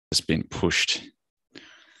has been pushed.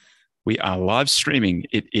 We are live streaming.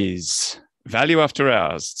 It is Value After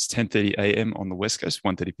Hours. It's 10:30 a.m. on the West Coast,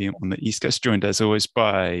 1:30 p.m. on the East Coast, joined as always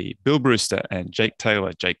by Bill Brewster and Jake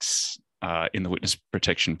Taylor. Jake's in the Witness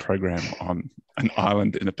Protection Program on an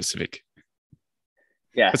island in the Pacific.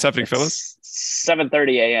 Yeah. What's happening, fellas?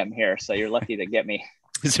 7:30 a.m. here, so you're lucky to get me.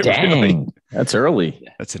 Is it Dang, really? that's early.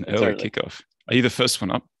 That's an early kickoff. Are you the first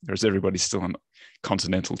one up, or is everybody still on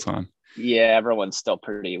continental time? Yeah, everyone's still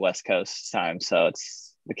pretty West Coast time, so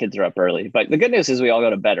the kids are up early. But the good news is we all go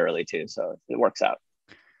to bed early too, so it works out.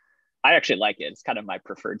 I actually like it. It's kind of my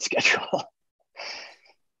preferred schedule.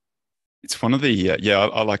 It's one of the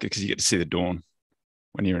I like it because you get to see the dawn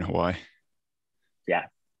when you're in Hawaii. Yeah.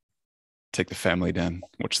 Take the family down,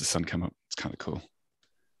 watch the sun come up. It's kind of cool.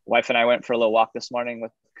 Wife and I went for a little walk this morning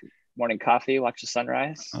with morning coffee, watch the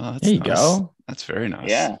sunrise. Oh, that's there you nice. go. That's very nice.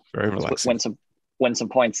 Yeah. Very relaxing. Win some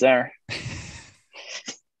points there. We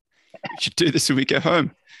should do this when we get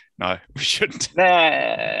home. No, we shouldn't.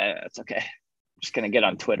 Nah, it's okay. I'm just going to get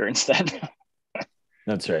on Twitter instead.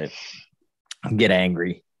 That's right. Get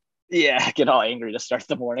angry. Yeah, get all angry to start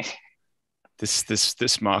the morning.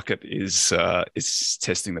 This market is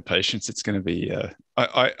testing the patience. It's going to be.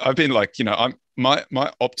 I've been like,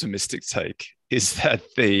 my optimistic take is that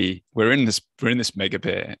we're in this mega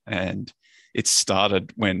bear, and it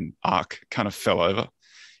started when ARK kind of fell over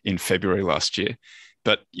in February last year.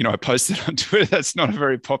 But I posted on Twitter. That's not a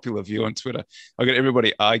very popular view on Twitter. I got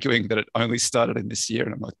everybody arguing that it only started in this year,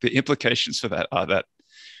 and I'm like, the implications for that are that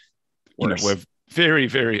we're very,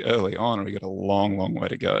 very early on, and we got a long, long way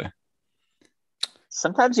to go.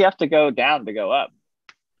 Sometimes you have to go down to go up.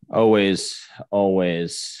 Always.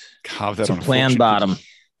 Carve that it's on a planned bottom.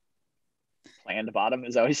 Planned bottom,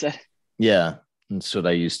 is that what you said? Yeah, that's what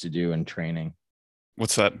I used to do in training.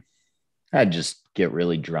 What's that? I'd just get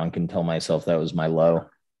really drunk and tell myself that was my low.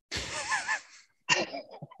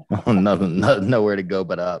 Nowhere to go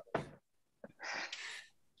but up.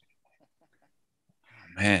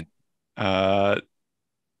 Man,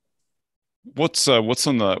 what's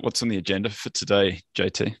on the agenda for today,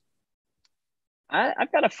 JT?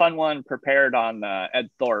 I've got a fun one prepared on Ed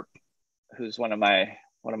Thorpe, who's one of my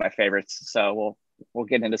favorites. So we'll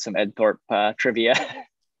get into some Ed Thorpe trivia.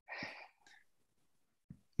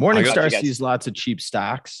 Morningstar sees lots of cheap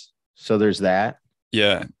stocks, so there's that.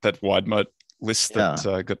 Yeah, that wide moat list that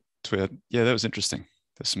got tweeted. Yeah, that was interesting.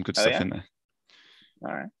 There's some good stuff in there.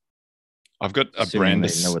 All right. I've got a Assuming brand.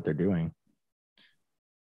 They know what they're doing.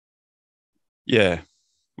 Yeah,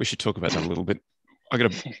 we should talk about that a little bit. I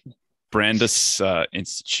got a Brandis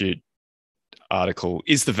Institute article.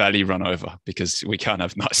 Is the value run over? Because we can't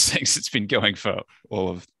have nice things. It's been going for all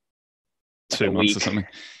of 2 months or something.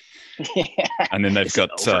 Yeah. And then they've got,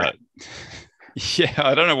 I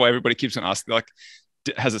don't know why everybody keeps on asking, like,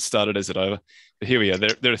 has it started? Is it over? But here we are.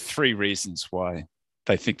 There are 3 reasons why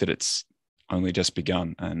they think that it's only just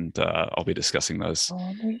begun, and I'll be discussing those.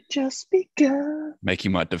 Only just begun.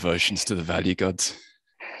 Making my devotions to the value gods.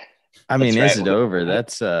 I mean, is it over?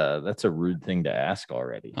 That's a rude thing to ask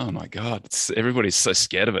already. Oh my God. Everybody's so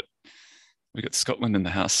scared of it. We got Scotland in the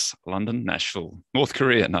house, London, Nashville, North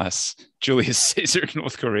Korea. Nice. Julius Caesar in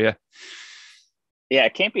North Korea. Yeah,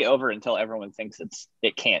 it can't be over until everyone thinks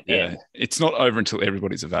it can't end. It's not over until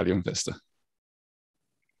everybody's a value investor.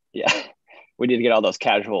 Yeah. We need to get all those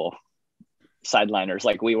casual sideliners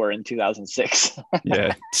like we were in 2006.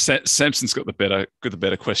 Yeah. Samson's got the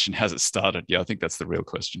better question. Has it started? Yeah, I think that's the real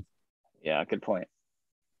question. Yeah, good point.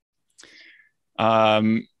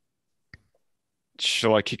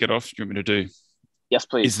 Shall I kick it off? Do you want me to do? Yes,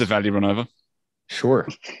 please. Is the value run over? Sure.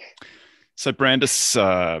 So Brandis,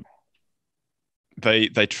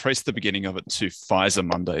 they traced the beginning of it to Pfizer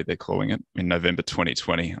Monday, they're calling it, in November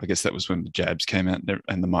 2020. I guess that was when the jabs came out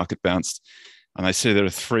and the market bounced. And they say there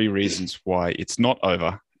are 3 reasons why it's not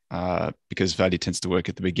over, because value tends to work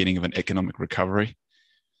at the beginning of an economic recovery.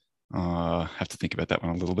 Have to think about that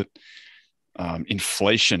one a little bit.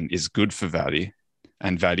 Inflation is good for value,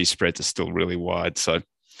 and value spreads are still really wide. So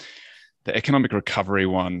the economic recovery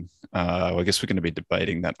one, I guess we're going to be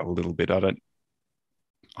debating that a little bit.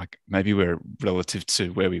 Maybe we're relative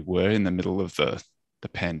to where we were in the middle of the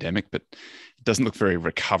pandemic, but it doesn't look very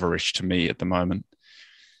recoverish to me at the moment.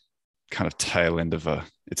 Kind of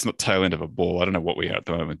it's not tail end of a ball. I don't know what we are at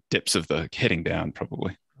the moment. Depths of the heading down,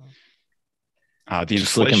 probably.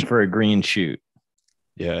 Just looking for a green shoot.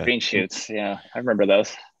 Yeah. Green shoots. Yeah. I remember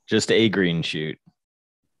those. Just a green shoot.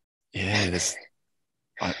 Yeah.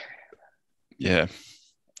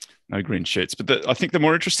 No green shoots. But I think the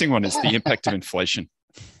more interesting one is the impact of inflation.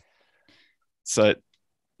 So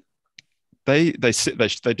they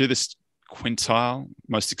do this quintile,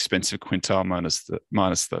 most expensive quintile minus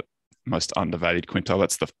the most undervalued quintile.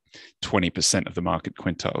 That's the 20% of the market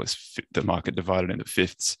quintile, is the market divided into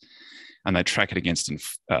fifths. And they track it against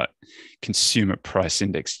consumer price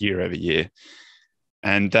index year over year.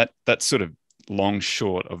 And that sort of long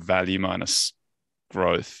short of value minus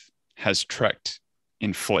growth has tracked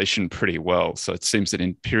inflation pretty well. So it seems that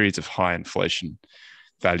in periods of high inflation,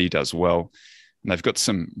 value does well. And they've got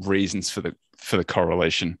some reasons for the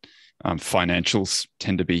correlation. Financials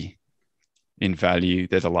tend to be in value.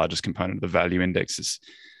 They're the largest component of the value indexes.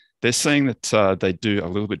 They're saying that they do a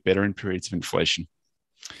little bit better in periods of inflation.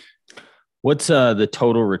 What's the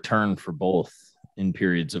total return for both in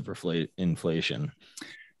periods of inflation?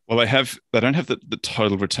 Well, they don't have the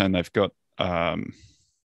total return. They've got one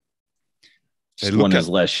is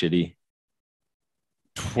less shitty.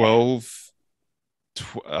 12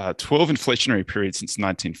 inflationary periods since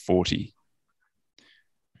 1940.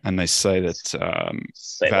 And they say that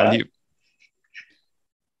value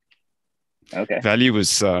value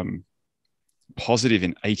was positive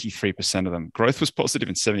in 83% of them. Growth was positive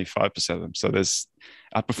in 75% of them. So there's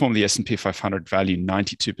outperformed the S&P 500 value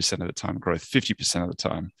 92% of the time, growth 50% of the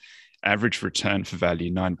time. Average return for value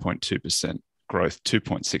 9.2%, growth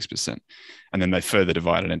 2.6%. And then they further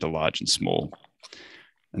divide it into large and small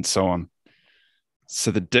and so on. So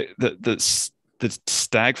the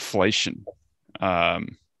stagflation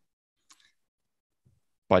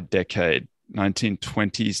by decade,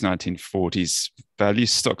 1920s, 1940s, value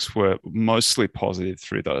stocks were mostly positive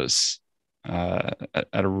through those at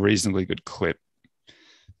a reasonably good clip,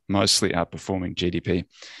 mostly outperforming GDP.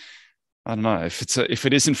 I don't know if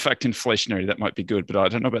it is in fact inflationary, that might be good, but I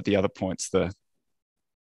don't know about the other points. I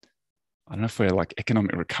don't know if we're like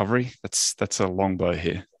economic recovery. That's a long bow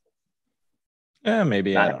here. Yeah,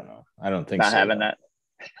 maybe. I don't know. I don't think not so. Having that.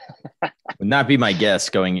 Would not be my guess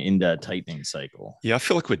going into a tightening cycle. Yeah, I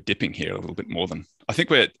feel like we're dipping here a little bit more than I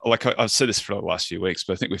think we're like I've said this for the last few weeks,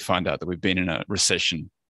 but I think we find out that we've been in a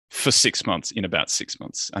recession for 6 months, in about 6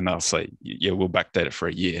 months, and they'll say, yeah, we'll backdate it for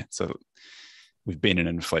a year. So we've been in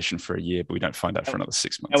inflation for a year, but we don't find out for another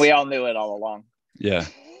 6 months. And we all knew it all along. Yeah.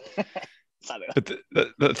 But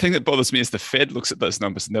the thing that bothers me is the Fed looks at those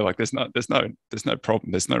numbers and they're like, there's no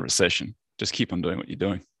problem. There's no recession. Just keep on doing what you're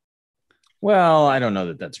doing. Well, I don't know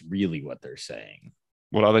that that's really what they're saying.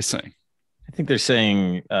 What are they saying? I think they're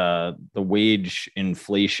saying the wage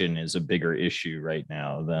inflation is a bigger issue right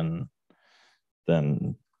now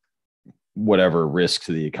than whatever risk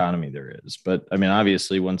to the economy there is. But I mean,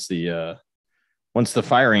 obviously, once the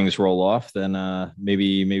firings roll off, then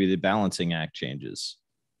maybe the balancing act changes.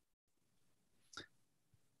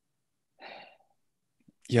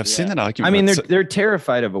 Yeah, I've seen that argument. I mean, they're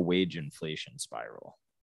terrified of a wage inflation spiral.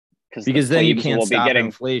 Because then you can't stop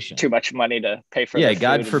inflation. Too much money to pay for. Yeah,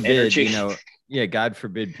 God forbid, God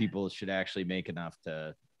forbid people should actually make enough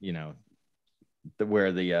to,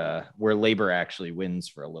 where labor actually wins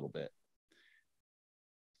for a little bit.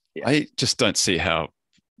 Yeah. I just don't see how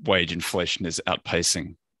wage inflation is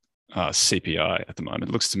outpacing CPI at the moment.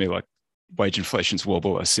 It looks to me like wage inflation is well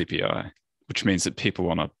below CPI, which means that people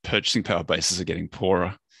on a purchasing power basis are getting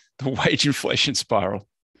poorer. The wage inflation spiral.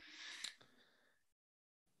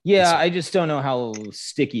 Yeah, I just don't know how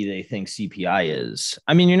sticky they think CPI is.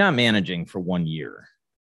 I mean, you're not managing for 1 year,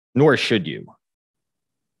 nor should you.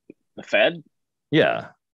 The Fed? Yeah.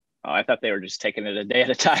 Oh, I thought they were just taking it a day at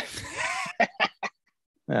a time.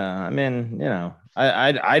 Yeah, I mean,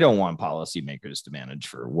 I don't want policymakers to manage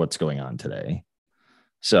for what's going on today.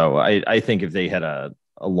 So I think if they had a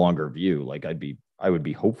longer view, like I would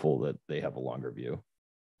be hopeful that they have a longer view.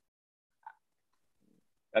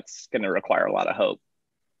 That's going to require a lot of hope.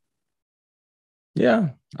 Yeah,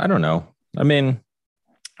 I don't know. I mean,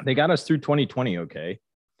 they got us through 2020. Okay.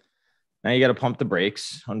 Now you got to pump the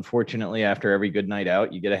brakes. Unfortunately, after every good night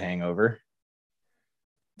out, you get a hangover.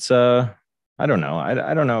 So I don't know.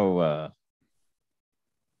 I don't know.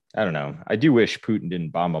 I don't know. I do wish Putin didn't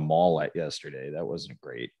bomb a mall yesterday. That wasn't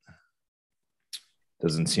great.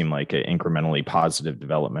 Doesn't seem like an incrementally positive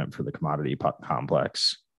development for the commodity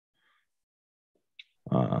complex.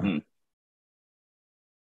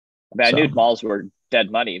 I knew malls were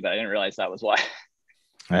dead money, but I didn't realize that was why.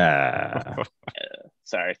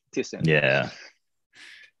 Sorry, too soon. Yeah.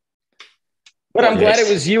 But I'm glad it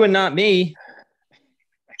was you and not me.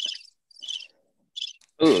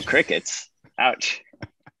 Ooh, crickets. Ouch.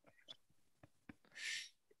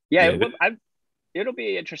 Yeah, it'll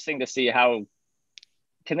be interesting to see how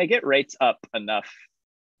can they get rates up enough.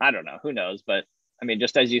 I don't know. Who knows? But I mean,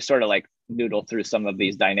 just as you sort of like noodle through some of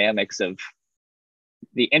these dynamics of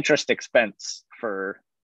the interest expense for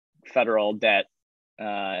federal debt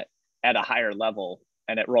at a higher level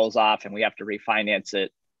and it rolls off and we have to refinance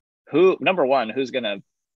it, number one, who's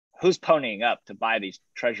ponying up to buy these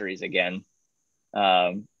treasuries again?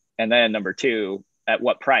 And then number two, at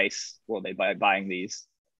what price will they buy buying these?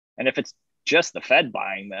 And if it's just the Fed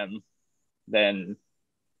buying them, then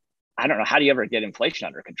I don't know, how do you ever get inflation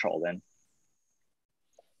under control then?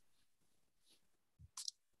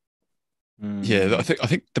 Yeah, I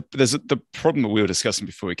think the problem that we were discussing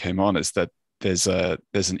before we came on is that there's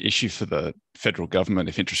an issue for the federal government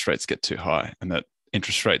if interest rates get too high, and that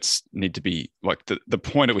interest rates need to be like the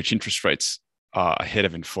point at which interest rates are ahead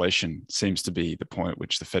of inflation seems to be the point at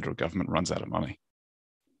which the federal government runs out of money.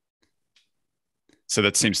 So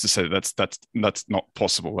that seems to say that's not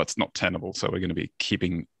possible. That's not tenable. So we're going to be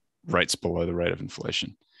keeping rates below the rate of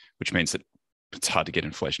inflation, which means that it's hard to get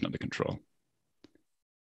inflation under control.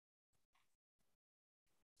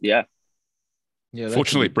 Yeah.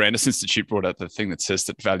 Fortunately, Brandis Institute brought out the thing that says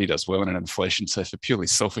that value does well in an inflation. So for purely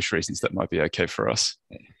selfish reasons, that might be okay for us.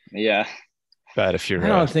 Yeah. Bad if you're. I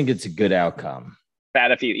don't think it's a good outcome.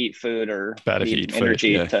 Bad if you eat food or bad if you eat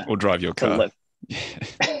energy food, or drive your car. Yeah.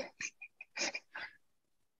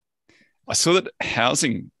 I saw that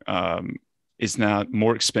housing is now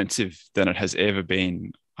more expensive than it has ever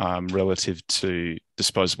been relative to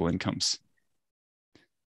disposable incomes.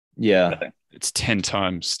 Yeah, it's 10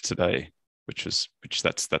 times today, that's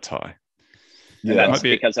high. And that's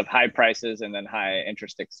because of high prices and then high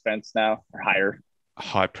interest expense now, or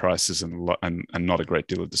high prices and not a great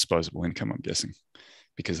deal of disposable income, I'm guessing,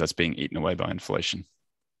 because that's being eaten away by inflation.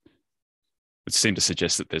 It seemed to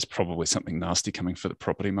suggest that there's probably something nasty coming for the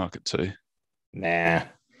property market too. Nah.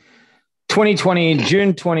 2020,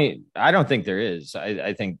 June 20. I don't think there is.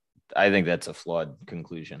 I think that's a flawed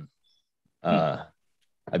conclusion.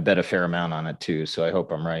 I bet a fair amount on it too, so I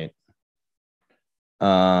hope I'm right.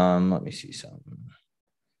 Let me see something.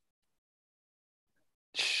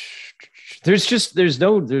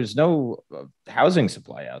 There's no housing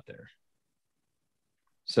supply out there.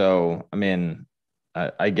 So, I mean,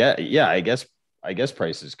 I guess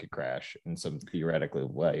prices could crash in some theoretical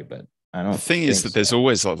way, but I don't. The thing is that there's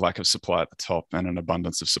always a lack of supply at the top and an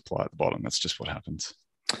abundance of supply at the bottom. That's just what happens.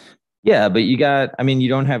 Yeah, but you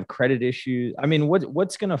don't have credit issues. I mean,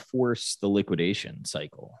 what's going to force the liquidation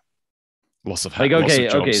cycle? Loss of okay.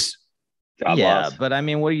 Job yeah, loss. but I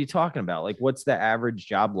mean, what are you talking about? Like, what's the average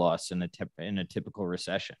job loss in a typical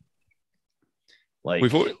recession? Like,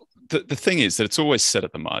 the thing is that it's always set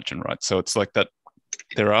at the margin, right? So it's like that.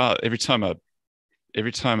 There are every time a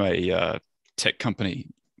tech company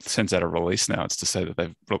sends out a release now, it's to say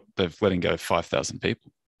that they've letting go 5,000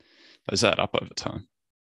 people. Those add up over time.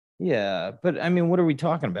 Yeah, but I mean, what are we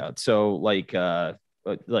talking about? So like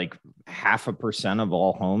 0.5% of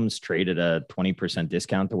all homes trade at a 20%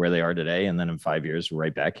 discount to where they are today, and then in 5 years, we're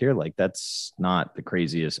right back here. Like, that's not the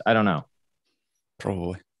craziest. I don't know.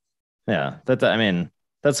 Probably. Yeah,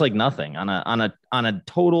 that's like nothing on a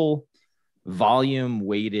total volume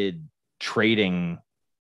weighted trading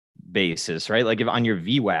basis, right? Like if on your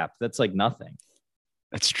VWAP, that's like nothing.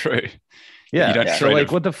 That's true. Yeah. So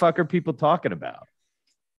like, what the fuck are people talking about?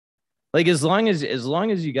 Like, as long as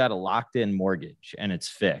you got a locked in mortgage and it's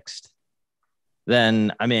fixed,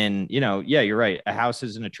 then I mean, yeah, you're right. A house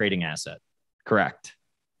isn't a trading asset. Correct.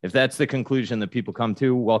 If that's the conclusion that people come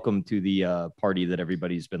to, welcome to the party that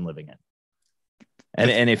everybody's been living in.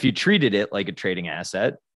 And if you treated it like a trading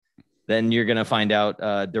asset, then you're going to find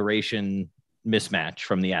out duration mismatch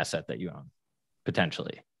from the asset that you own,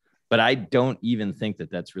 potentially. But I don't even think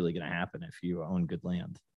that that's really going to happen if you own good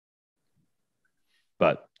land.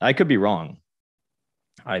 But I could be wrong.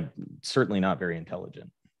 I'm certainly not very intelligent.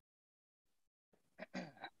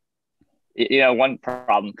 One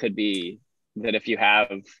problem could be that if you have,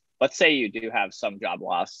 let's say you do have some job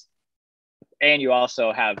loss, and you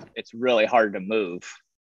also have, it's really hard to move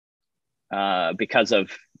because of,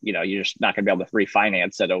 you're just not going to be able to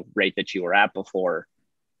refinance at a rate that you were at before.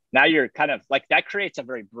 Now you're kind of like, that creates a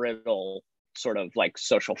very brittle sort of like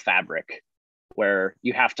social fabric where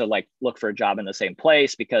you have to like look for a job in the same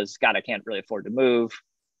place because God, I can't really afford to move.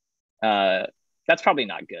 That's probably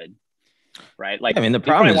not good. Right. Like, I mean, the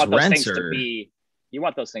problem is rents you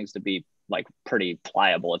want those things to be like pretty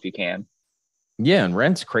pliable if you can. Yeah. And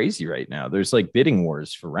rent's crazy right now. There's like bidding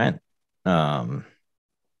wars for rent.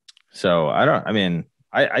 So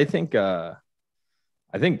I think the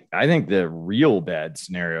real bad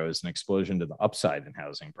scenario is an explosion to the upside in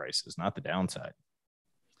housing prices, not the downside.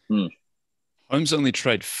 Homes only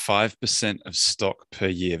trade 5% of stock per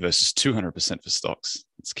year versus 200% for stocks.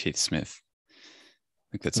 It's Keith Smith. I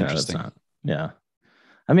think that's interesting. Yeah.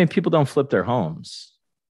 I mean, people don't flip their homes.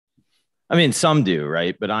 I mean, some do,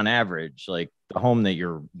 right? But on average, like the home that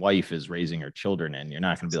your wife is raising her children in, you're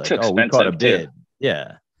not going to be like, oh, we caught a bid. Too.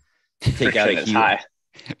 Yeah. You take out a HELOC.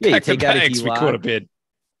 Yeah, you take out a HELOC. We caught a bid.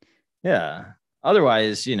 Yeah.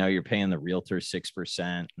 Otherwise, you're paying the realtor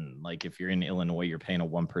 6%. And like if you're in Illinois, you're paying a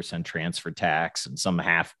 1% transfer tax and some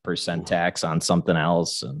 0.5% tax on something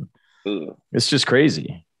else. And it's just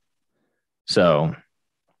crazy. So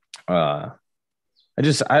I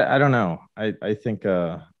don't know. I think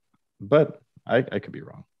but I could be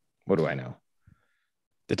wrong. What do I know?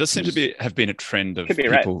 There does seem to have been a trend of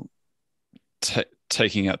people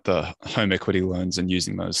taking out the home equity loans and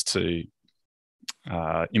using those to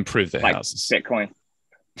improve their houses. Bitcoin.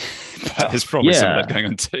 But there's probably some of that going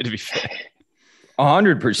on too, to be fair.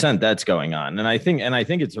 100% that's going on. And I think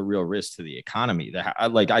it's a real risk to the economy.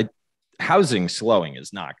 Housing slowing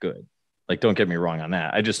is not good. Like, don't get me wrong on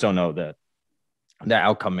that. I just don't know that the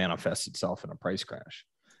outcome manifests itself in a price crash.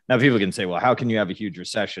 Now, people can say, well, how can you have a huge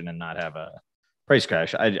recession and not have a price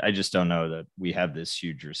crash? I just don't know that we have this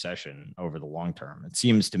huge recession over the long term. It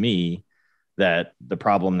seems to me that the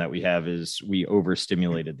problem that we have is we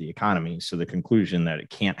overstimulated the economy. So the conclusion that it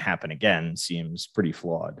can't happen again seems pretty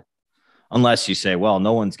flawed. Unless you say, well,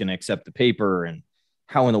 no one's going to accept the paper, and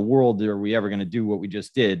how in the world are we ever going to do what we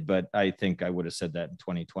just did? But I think I would have said that in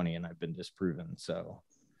 2020 and I've been disproven. So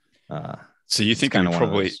you think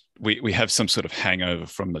we have some sort of hangover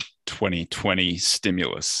from the 2020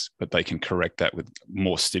 stimulus, but they can correct that with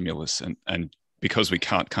more stimulus. And because we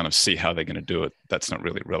can't kind of see how they're going to do it, that's not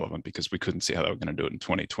really relevant because we couldn't see how they were going to do it in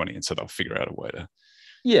 2020. And so they'll figure out a way to.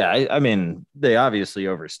 Yeah, I mean, they obviously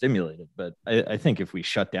overstimulated, but I think if we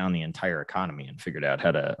shut down the entire economy and figured out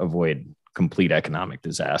how to avoid complete economic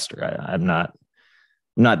disaster, I'm not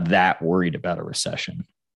that worried about a recession.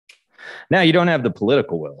 Now, you don't have the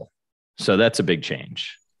political will, so that's a big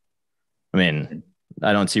change. I mean,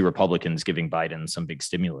 I don't see Republicans giving Biden some big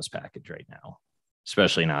stimulus package right now,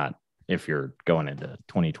 especially not if you're going into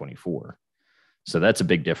 2024. So that's a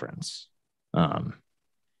big difference. So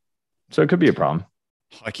it could be a problem.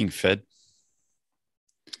 Hiking Fed.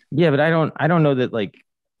 Yeah, but I don't know that, like,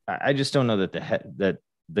 I just don't know that that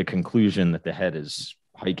the conclusion that the head is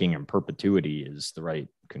hiking in perpetuity is the right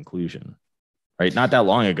conclusion, right? Not that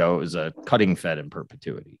long ago, it was a cutting Fed in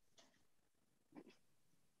perpetuity.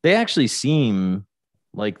 They actually seem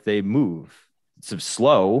like they move. It's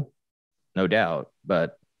slow, no doubt,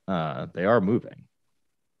 but they are moving.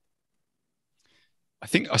 I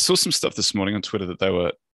think I saw some stuff this morning on Twitter that they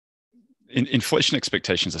were inflation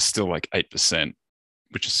expectations are still like 8%,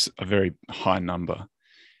 which is a very high number.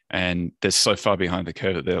 And they're so far behind the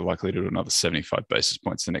curve that they're likely to do another 75 basis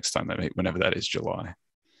points the next time they meet, whenever that is, July.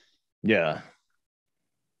 Yeah.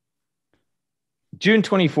 June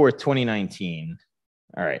 24th, 2019.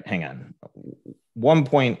 All right, hang on.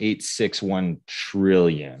 1.861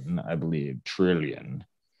 trillion, I believe,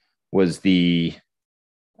 was the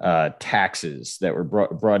taxes that were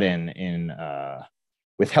brought in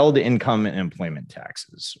withheld income and employment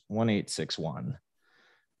taxes, 1.861.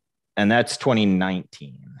 And that's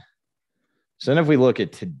 2019. So then if we look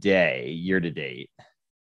at today, year to date,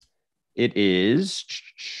 it is,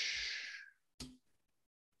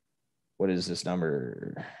 what is this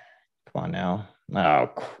number? Come on now. Oh,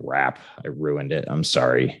 crap. I ruined it. I'm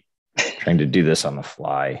sorry. Trying to do this on the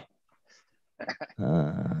fly.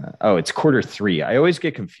 It's quarter three. I always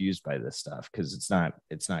get confused by this stuff because it's not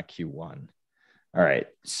Q1. All right.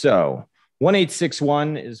 So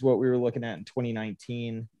 1.861 is what we were looking at in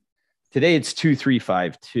 2019. Today it's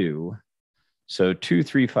 2.352. So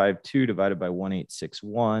 2.352 divided by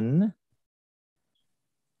 1.861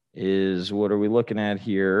 is, what are we looking at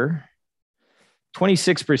here?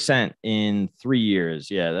 26% in 3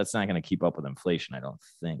 years. Yeah, that's not going to keep up with inflation, I don't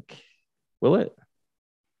think. Will it?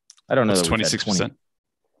 I don't know. That's 26%.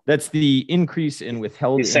 That's the increase in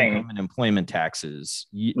withheld income and employment taxes.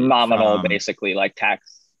 Nominal, basically, like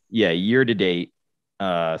tax. Yeah, year to date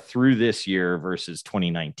through this year versus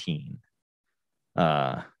 2019.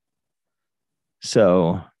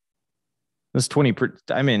 So that's 20%.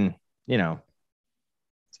 I mean,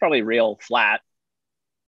 it's probably real flat.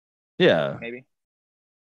 Yeah. Maybe.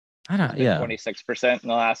 I don't, yeah. 26% in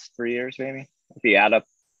the last 3 years, maybe. If you add up,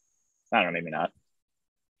 I don't know, maybe not.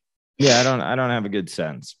 Yeah, I don't have a good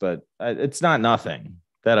sense, but it's not nothing.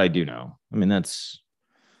 That I do know. I mean, that's,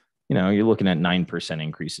 you're looking at 9%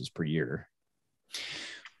 increases per year.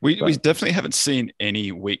 We definitely haven't seen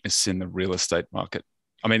any weakness in the real estate market.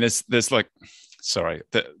 I mean, there's like, sorry,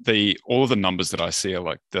 all of the numbers that I see are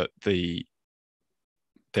like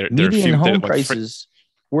median home prices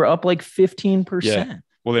were up like 15%. Yeah.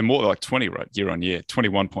 Well, they're more like 20, right? Year on year.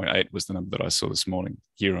 21.8 was the number that I saw this morning,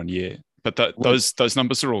 year on year. but those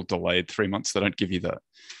numbers are all delayed 3 months. They don't give you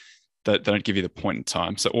they don't give you the point in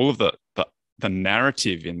time. So all of the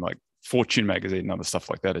narrative in like Fortune magazine and other stuff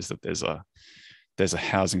like that is that there's a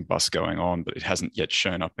housing bust going on, but it hasn't yet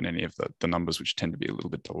shown up in any of the numbers, which tend to be a little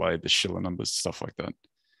bit delayed, the Schiller numbers, stuff like that.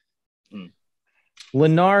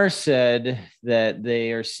 Lennar said that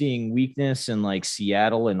they are seeing weakness in like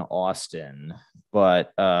Seattle and Austin.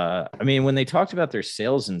 But I mean, when they talked about their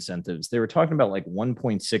sales incentives, they were talking about like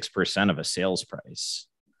 1.6% of a sales price,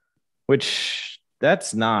 which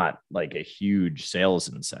that's not like a huge sales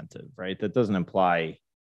incentive, right? That doesn't imply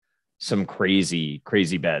some crazy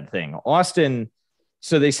bad thing. Austin,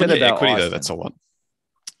 so they said about equity Austin, though, that's a lot.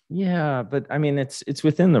 Yeah, but I mean, it's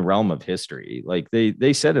within the realm of history. Like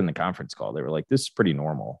they said in the conference call, they were like, this is pretty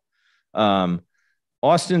normal.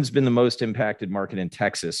 Austin's been the most impacted market in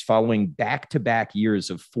Texas following back-to-back years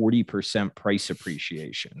of 40% price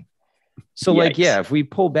appreciation. So like, yeah, if we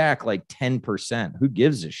pull back like 10%, who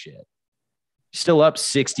gives a shit? Still up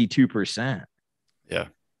 62%. Yeah.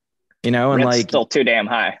 You know, and Rent's like still too damn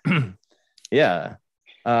high. Yeah.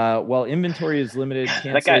 Well, inventory is limited.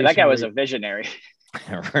 That guy was a visionary.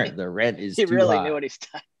 The rent is he too really high. knew what he's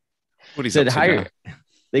done. What he's Said up to higher. now.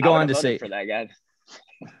 They go on to say for that guy.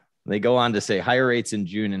 They go on to say higher rates in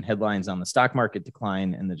June and headlines on the stock market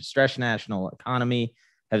decline and the distressed national economy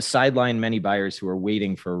have sidelined many buyers who are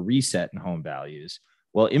waiting for a reset in home values.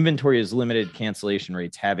 While inventory is limited, cancellation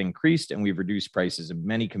rates have increased, and we've reduced prices in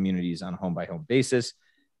many communities on a home-by-home basis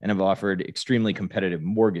and have offered extremely competitive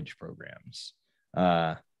mortgage programs.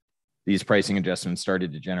 These pricing adjustments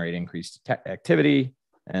started to generate increased activity,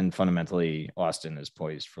 and fundamentally, Austin is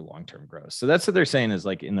poised for long-term growth. So that's what they're saying is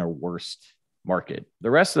like in their worst market.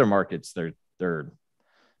 The rest of their markets, they're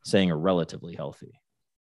saying are relatively healthy.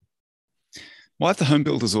 Why have the home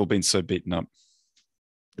builders all been so beaten up?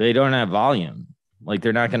 They don't have volume. Like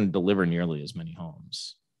they're not going to deliver nearly as many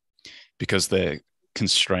homes because they're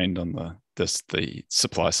constrained on the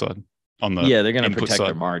supply side. On the they're going to protect side.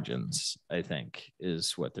 their margins, I think,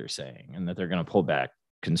 is what they're saying, and that they're going to pull back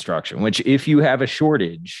construction, which if you have a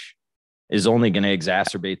shortage is only going to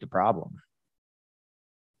exacerbate the problem.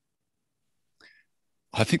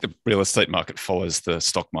 I think the real estate market follows the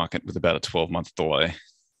stock market with about a 12-month delay.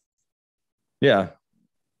 Yeah.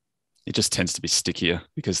 It just tends to be stickier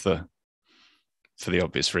because for the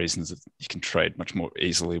obvious reasons that you can trade much more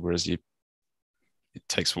easily, whereas it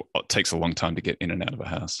takes a long time to get in and out of a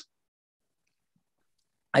house.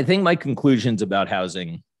 I think my conclusions about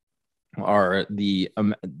housing are the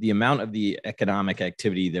amount of the economic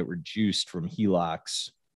activity that were juiced from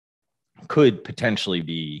HELOCs could potentially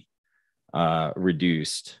be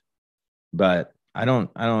reduced, but I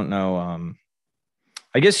don't know.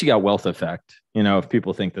 I guess you got wealth effect. You know, if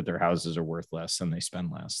people think that their houses are worth less, then they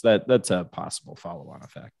spend less. That's a possible follow-on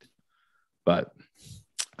effect. But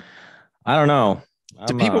I don't know.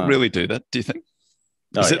 Do people really do that? Do you think?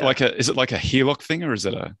 Is it like a HELOC thing, or is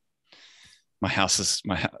it I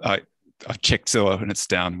checked Zillow and it's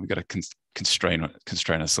down. We got to constrain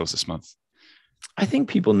ourselves this month. I think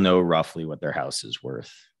people know roughly what their house is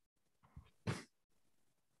worth.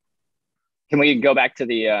 Can we go back to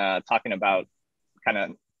the talking about kind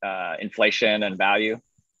of inflation and value?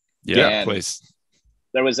 Yeah, please.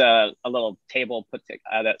 There was a little table put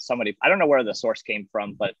that somebody, I don't know where the source came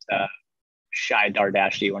from, but Shai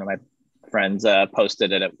Dardashti, one of my friends,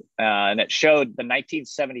 posted it, and it showed the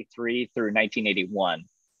 1973 through 1981,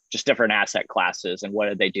 just different asset classes and what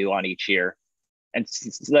did they do on each year. And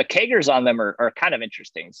the CAGRs on them are kind of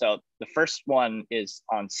interesting. So the first one is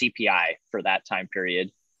on CPI for that time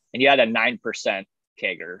period, and you had a 9%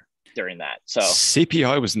 CAGR during that. So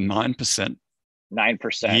CPI was 9%.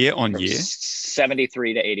 9% year on year,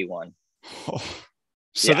 73 to 81. Oh,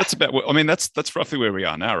 so that's about. I mean, that's roughly where we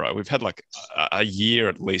are now, right? We've had like a year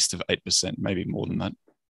at least of 8%, maybe more than that.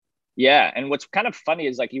 Yeah, and what's kind of funny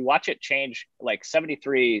is like you watch it change. Like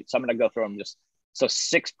 73. So I'm going to go through them just. So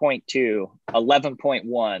 6.2,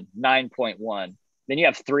 11.1, 9.1. Then you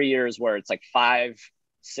have 3 years where it's like 5,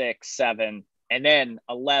 6, 7, and then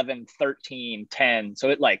 11, 13, 10. So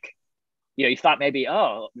it like, you know, you thought maybe,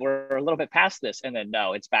 oh, we're a little bit past this. And then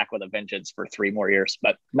no, it's back with a vengeance for 3 more years,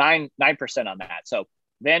 but 9% on that. So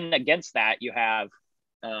then against that, you have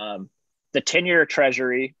the 10-year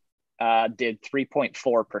treasury did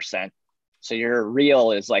 3.4%. So your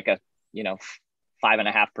real is like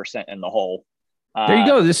 5.5% in the hole. There you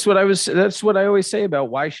go. That's what I always say about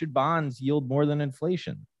why should bonds yield more than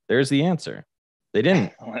inflation. There's the answer. They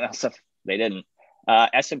didn't. They didn't.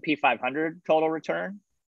 S&P 500 total return,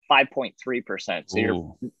 5.3%. So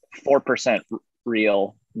you're 4%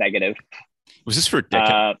 real negative. Was this for a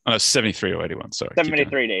decade? 73 or 81. Sorry.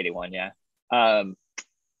 73 to 81. Yeah.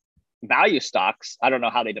 Value stocks, I don't know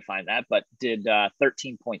how they define that, but did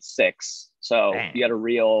 13.6. So Dang. you had a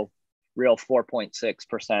real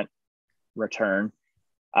 4.6% return.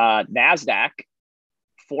 NASDAQ,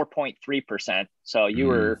 4.3%. So you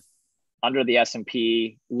were under the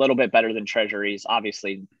S&P, a little bit better than treasuries,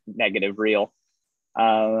 obviously negative real.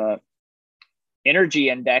 Energy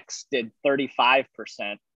index did 35%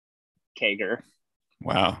 CAGR.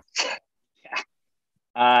 Wow. Yeah.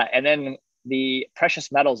 And then the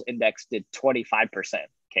precious metals index did 25%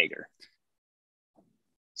 CAGR.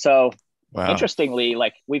 So interestingly,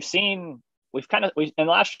 like in the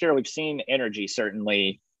last year, we've seen energy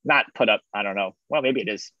certainly not put up, I don't know, well, maybe it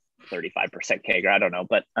is 35% CAGR, I don't know,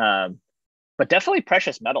 but definitely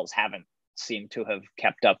precious metals haven't seemed to have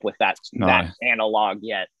kept up with that analog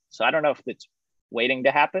yet. So I don't know if it's waiting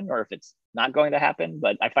to happen or if it's not going to happen,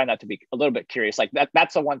 but I find that to be a little bit curious. Like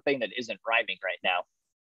that's the one thing that isn't rhyming right now.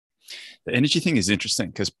 The energy thing is interesting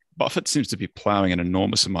because Buffett seems to be plowing an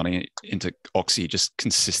enormous amount of money into OXY, just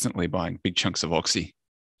consistently buying big chunks of OXY.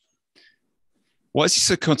 Why is he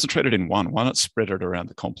so concentrated in one? Why not spread it around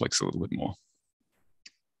the complex a little bit more?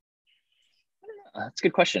 That's a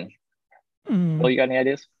good question. Well, you got any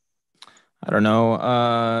ideas? I don't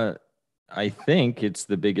know. I think it's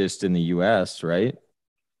the biggest in the US, right?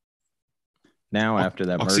 Now, after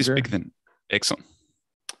that OXY's merger. bigger than Exxon.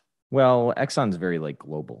 Well, Exxon's very like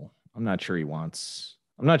global. I'm not sure he wants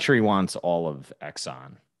all of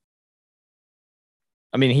Exxon.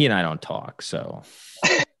 I mean, he and I don't talk, so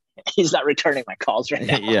he's not returning my calls right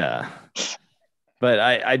now. Yeah. But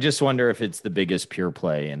I just wonder if it's the biggest pure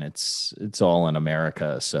play and it's all in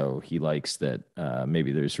America. So he likes that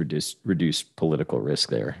maybe there's reduced political risk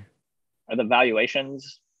there. Are the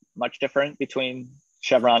valuations much different between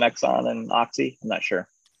Chevron, Exxon, and OXY? I'm not sure.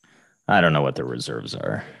 I don't know what the reserves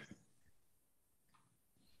are.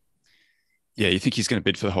 Yeah, you think he's going to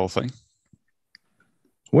bid for the whole thing?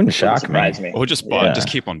 Wouldn't shock me. Or just buy, just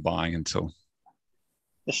keep on buying until.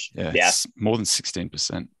 Yeah. It's more than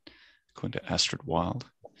 16%, according to Astrid Wild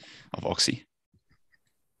of OXY.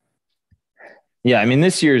 Yeah, I mean,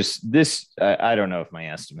 I don't know if my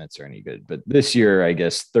estimates are any good, but this year, I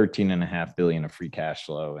guess $13.5 billion of free cash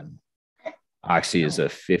flow, and OXY is a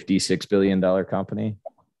 $56 billion company.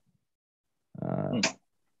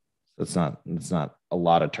 It's not a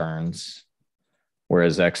lot of turns,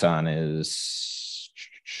 whereas Exxon is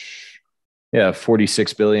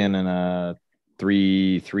 46 billion and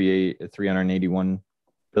 381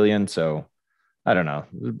 billion. So I don't know.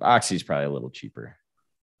 OXY is probably a little cheaper.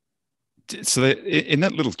 So in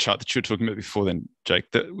that little chart that you were talking about before, then Jake,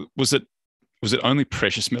 was it only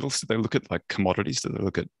precious metals? Did they look at like commodities? Did they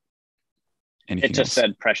look at anything? It just else?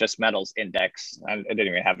 said precious metals index. I didn't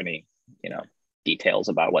even have any, details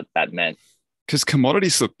about what that meant. Because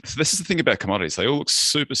commodities look. This is the thing about commodities. They all look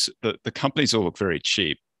super. The companies all look very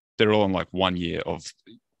cheap. They're all on like 1 year of.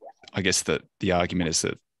 I guess that the argument is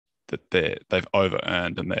that they've over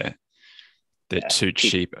earned and they're too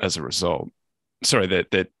cheap as a result. Sorry,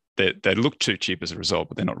 they look too cheap as a result,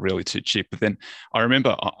 but they're not really too cheap. But then I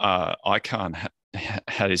remember Icahn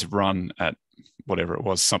had his run at whatever it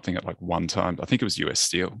was, something at like 1 time. I think it was US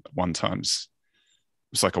Steel, 1 times.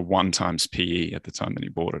 It was like a 1 times PE at the time that he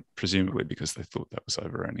bought it, presumably because they thought that was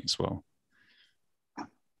over earning as well.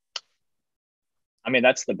 I mean,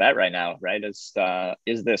 that's the bet right now, right? Is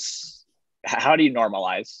this, how do you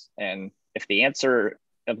normalize? And if the answer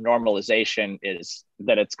of normalization is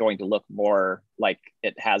that it's going to look more like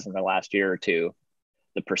it has in the last year or two,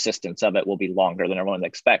 the persistence of it will be longer than everyone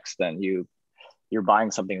expects, then you're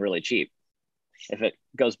buying something really cheap. If it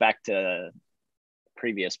goes back to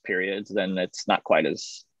previous periods, then it's not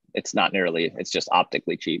just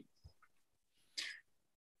optically cheap.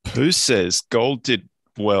 Who says gold did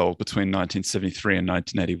well between 1973 and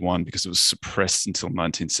 1981 because it was suppressed until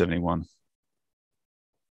 1971?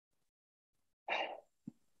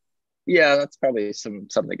 Yeah, that's probably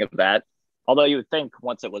something of that. Although you would think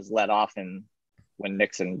once it was let off and when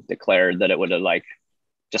Nixon declared that it would have like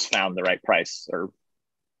just found the right price or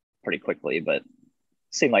pretty quickly, but it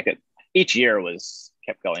seemed like it each year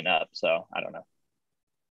kept going up. So I don't know.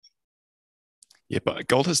 Yeah, but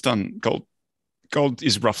gold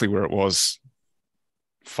is roughly where it was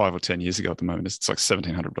 5 or 10 years ago at the moment. It's like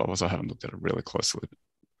 $1,700. I haven't looked at it really closely. But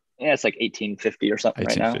yeah, it's like 1850 or something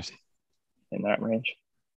right now. In that range.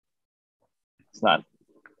 It's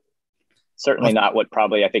certainly not what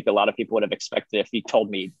probably I think a lot of people would have expected if you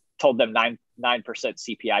told them 9%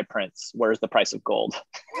 CPI prints. Where's the price of gold?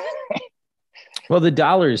 Well, the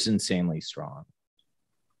dollar is insanely strong.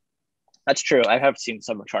 That's true. I have seen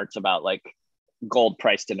some charts about like gold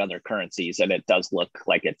priced in other currencies, and it does look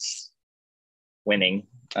like it's winning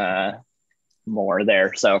more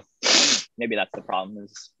there. So maybe that's the problem,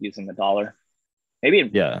 is using the dollar. Maybe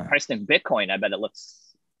priced in Bitcoin, I bet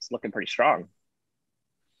it's looking pretty strong.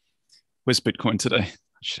 Where's Bitcoin today?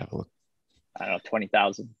 I should have a look. I don't know,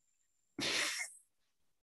 20,000.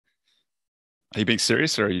 Are you being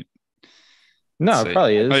serious, or are you? No, it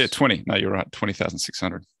probably is. Oh yeah, 20. No, you're right.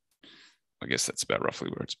 20,600. I guess that's about roughly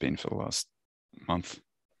where it's been for the last month.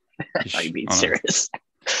 Are you being serious?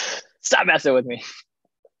 Stop messing with me.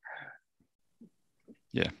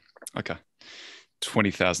 Yeah. Okay.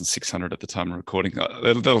 20,600 at the time of recording.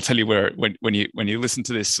 That'll tell you where when you listen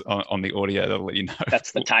to this on the audio. That'll let you know.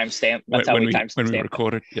 That's the timestamp. That's how we timestamp when we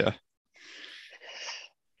record it. Yeah.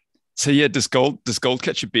 So yeah, does gold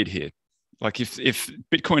catch a bid here? Like if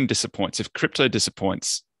Bitcoin disappoints, if crypto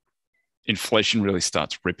disappoints, inflation really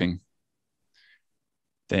starts ripping,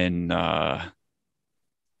 then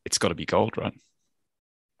it's got to be gold, right?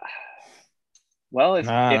 Well,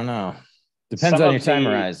 I don't know. Depends on your time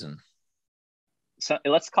horizon. So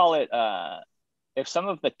let's call it if some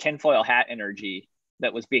of the tinfoil hat energy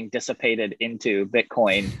that was being dissipated into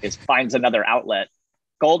Bitcoin finds another outlet,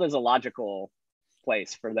 gold is a logical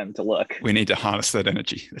place for them to look. We need to harness that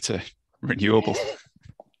energy. It's a renewable,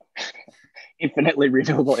 infinitely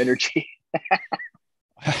renewable energy.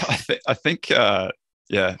 I think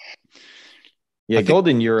yeah. Gold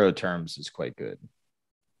in euro terms is quite good.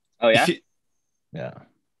 Oh yeah. Yeah.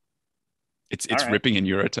 It's right. Ripping in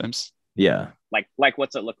euro terms. Yeah. Like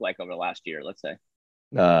what's it look like over the last year, let's say?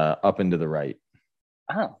 Up and to the right.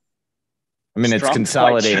 Oh. I mean, it's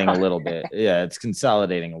consolidating a little bit. Yeah, it's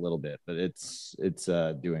consolidating a little bit, but it's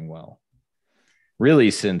doing well.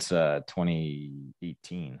 Really since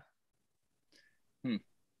 2018.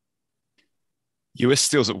 US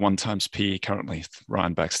steals at 1x PE currently.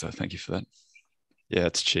 Ryan Baxter, thank you for that. Yeah,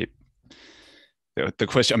 it's cheap. The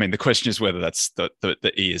question is whether that's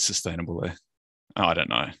the E is sustainable there. Oh, I don't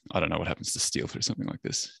know. I don't know what happens to steel through something like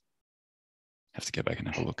this. Have to go back and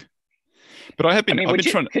have a look. But I've been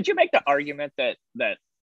trying to... Could you make the argument that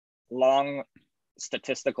long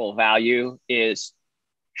statistical value is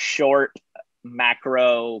short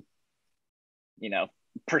macro,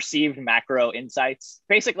 perceived macro insights?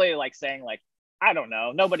 Basically like saying like, I don't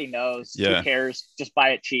know, nobody knows. Yeah. Who cares? Just buy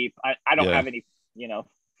it cheap. I don't have any,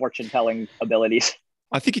 fortune telling abilities.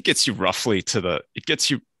 I think it gets you roughly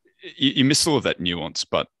you miss all of that nuance,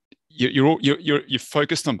 but you're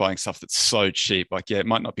focused on buying stuff that's so cheap. Like, yeah, it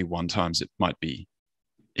might not be 1x, it might be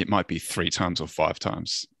 3x or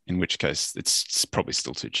 5x, in which case it's probably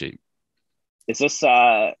still too cheap. Is this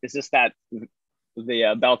the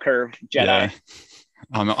bell curve Jedi? Yeah.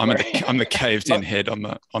 I'm the caved in head on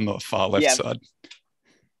the far left side.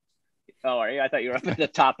 Oh, are you? I thought you were up at the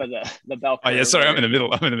top of the bell curve. Oh yeah, sorry, I'm in the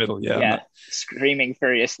middle. Yeah. Yeah, screaming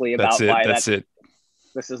furiously about why that's it.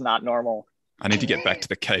 This is not normal. I need to get back to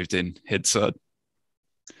the caved in head side.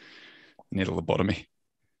 Need a lobotomy.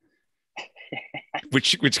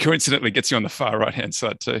 which coincidentally gets you on the far right hand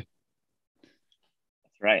side too.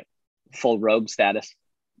 That's right. Full robe status.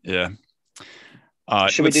 Yeah.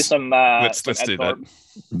 Should we do some let's do that.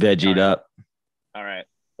 Veggied up. All right.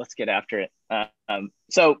 Let's get after it.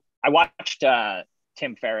 So I watched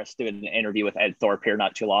Tim Ferriss do an interview with Ed Thorpe here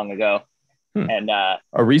not too long ago. And a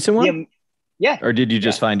recent one? Yeah. Or did you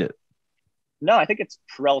just find it? No, I think it's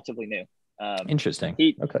relatively new. Interesting.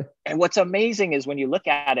 Okay. And what's amazing is when you look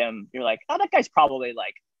at him, you're like, oh, that guy's probably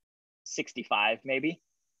like 65 maybe.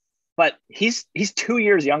 But he's 2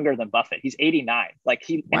 years younger than Buffett. He's 89. Like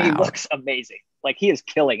and he looks amazing. Like he is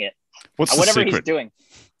killing it. What's whatever the secret? He's doing.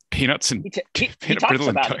 Peanuts and peanut brittle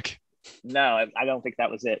and Coke. No, I don't think that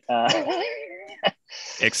was it.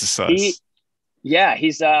 Exercise.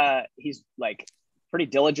 He's like pretty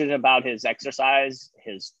diligent about his exercise.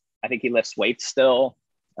 I think he lifts weights still.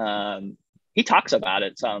 He talks about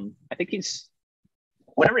it some. I think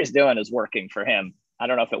whatever he's doing is working for him. I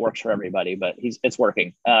don't know if it works for everybody, but it's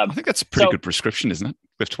working. I think that's a pretty good prescription, isn't it?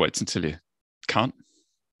 Lift weights until you can't.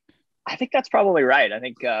 I think that's probably right. I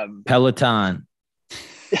think Peloton.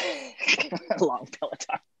 Long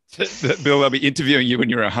Peloton. Bill, I'll be interviewing you when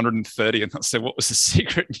you're 130 and I'll say, what was the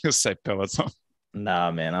secret? And you'll say Peloton.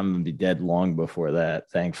 Nah, man, I'm going to be dead long before that,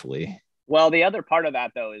 thankfully. Well, the other part of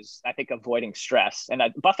that, though, is I think avoiding stress. And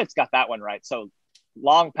Buffett's got that one right. So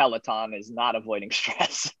long Peloton is not avoiding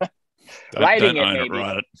stress. Riding it, maybe.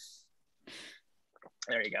 Ride it.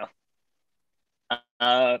 There you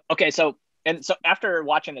go. Okay, so after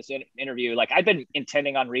watching this interview, like I've been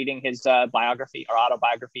intending on reading his biography or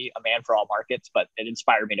autobiography, A Man for All Markets, but it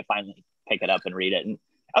inspired me to finally pick it up and read it. And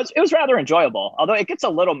It was rather enjoyable, although it gets a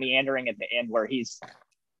little meandering at the end where he's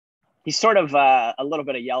sort of a little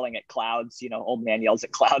bit of yelling at clouds. Old man yells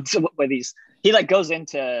at clouds with he like goes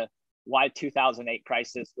into why 2008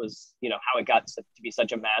 crisis was, how it got to be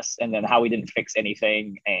such a mess, and then how we didn't fix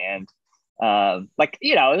anything. And it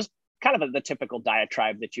was kind of the typical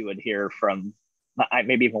diatribe that you would hear from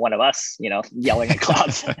maybe even one of us, yelling at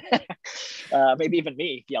clouds, maybe even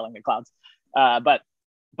me yelling at clouds.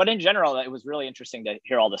 But in general, it was really interesting to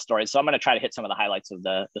hear all the stories. So I'm going to try to hit some of the highlights of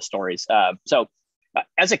the stories.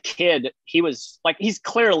 As a kid, he was like, he's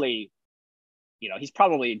clearly, he's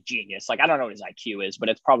probably a genius. Like, I don't know what his IQ is, but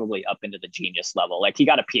it's probably up into the genius level. Like, he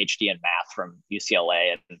got a PhD in math from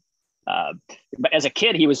UCLA. But as a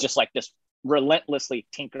kid, he was just like this relentlessly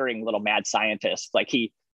tinkering little mad scientist. Like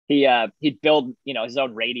he'd build, his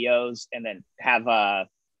own radios, and then have,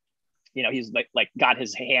 he's like got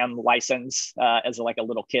his ham license as a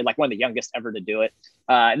little kid, like one of the youngest ever to do it.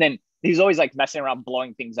 And then he's always like messing around,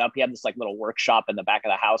 blowing things up. He had this like little workshop in the back of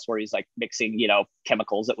the house where he's like mixing,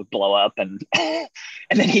 chemicals that would blow up. And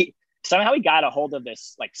then he got a hold of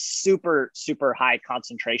this like super, super high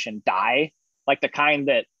concentration dye, like the kind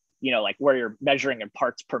that, like where you're measuring in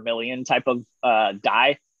parts per million type of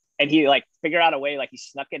dye. And he like figured out a way, like he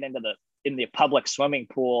snuck it in the public swimming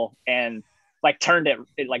pool and like turned it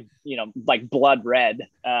like, like blood red.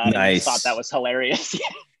 Nice. I thought that was hilarious.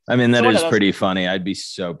 I mean, that is pretty funny. I'd be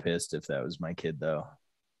so pissed if that was my kid, though.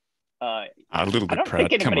 A little bit I don't proud.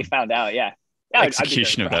 think anybody found out. Yeah.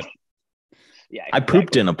 Execution of that. Yeah. Exactly. I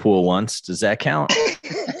pooped in a pool once. Does that count?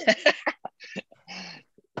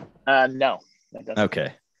 No. That doesn't.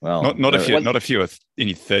 Okay. Well, not if you were in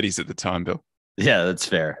your 30s at the time, Bill. Yeah, that's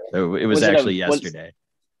fair. It was actually yesterday.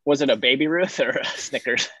 Was it a Baby Ruth or a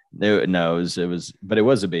Snickers? No, it was, but it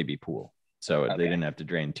was a baby pool, so They didn't have to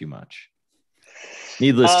drain too much.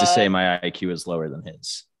 Needless to say, my IQ is lower than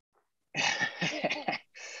his.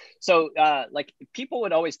 So, like, people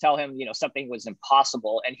would always tell him, something was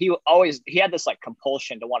impossible, and he had this like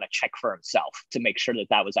compulsion to want to check for himself to make sure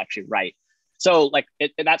that was actually right. So, like,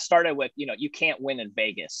 that started with, you can't win in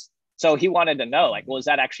Vegas. So he wanted to know, like, well, is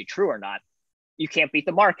that actually true or not? You can't beat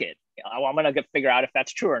the market. I'm going to figure out if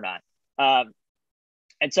that's true or not.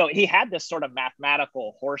 And so he had this sort of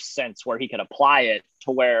mathematical horse sense where he could apply it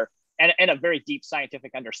to where, and a very deep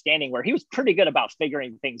scientific understanding where he was pretty good about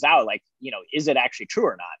figuring things out. Like, is it actually true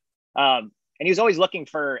or not? And he was always looking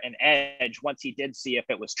for an edge once he did see if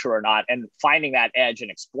it was true or not, and finding that edge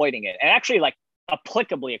and exploiting it, and actually like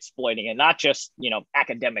applicably exploiting it, not just,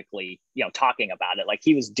 academically, talking about it. Like,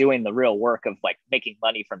 he was doing the real work of like making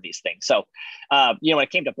money from these things. So, when it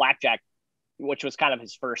came to blackjack, which was kind of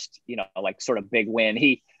his first, like sort of big win,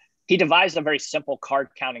 he devised a very simple card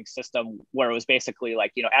counting system where it was basically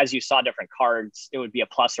like, as you saw different cards, it would be a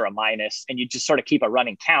plus or a minus, and you just sort of keep a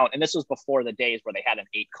running count. And this was before the days where they had an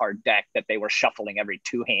 8-card deck that they were shuffling every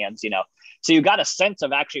 2 hands, so you got a sense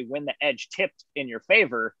of actually when the edge tipped in your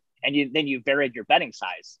favor, and then you varied your betting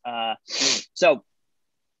size.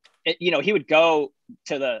 He would go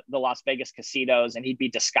to the Las Vegas casinos, and he'd be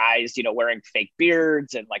disguised, wearing fake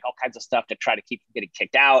beards and like all kinds of stuff to try to keep him getting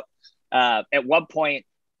kicked out. At one point,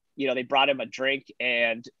 they brought him a drink,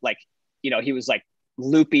 and like, he was like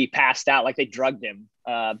loopy, passed out, like they drugged him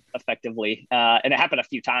effectively. And it happened a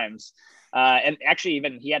few times. And actually,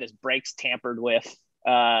 even he had his brakes tampered with.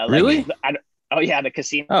 Really? The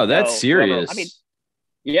casino. Oh, that's serious. I mean,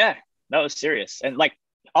 yeah, that was serious. And like,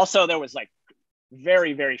 also there was like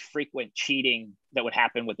very, very frequent cheating that would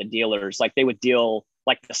happen with the dealers. Like, they would deal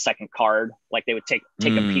like the second card, like they would take a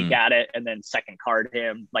peek at it and then second card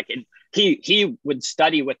him. Like, he would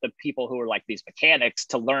study with the people who were like these mechanics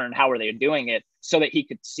to learn how were they doing it, so that he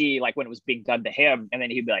could see like when it was being done to him. And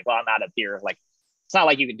then he'd be like, well, I'm out of here. Like, it's not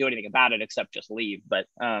like you can do anything about it except just leave. But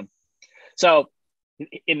so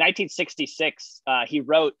in 1966, he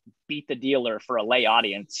wrote Beat the Dealer for a lay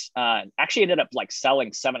audience. Actually ended up like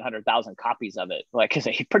selling 700,000 copies of it. Like, it's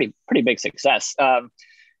a pretty big success.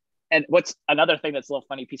 And what's another thing that's a little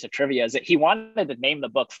funny piece of trivia is that he wanted to name the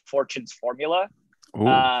book Fortune's Formula.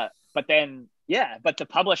 But the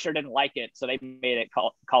publisher didn't like it. So they made it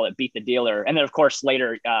call it Beat the Dealer. And then of course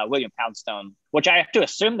later, William Poundstone, which I have to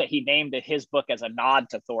assume that he named his book as a nod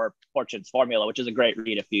to Thorpe, Fortune's Formula, which is a great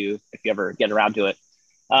read if you ever get around to it.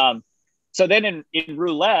 So then in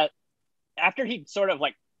roulette, after he sort of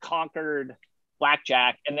like conquered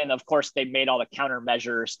blackjack, and then of course they made all the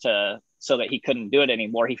countermeasures so that he couldn't do it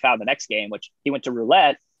anymore, he found the next game, which he went to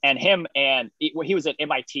roulette. And he was at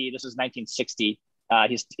MIT. This is 1960.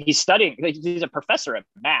 He's studying. He's a professor of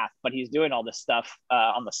math, but he's doing all this stuff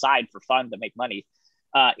on the side for fun to make money.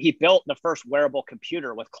 he built the first wearable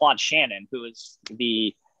computer with Claude Shannon, who is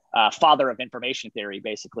the father of information theory,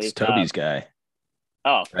 basically. It's Toby's guy.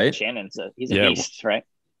 Oh, right. Shannon's he's a beast, right?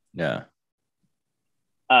 Yeah.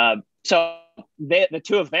 So the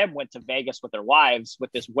two of them went to Vegas with their wives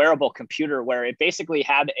with this wearable computer where it basically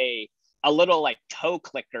had a little like toe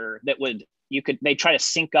clicker that they try to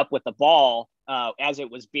sync up with the ball as it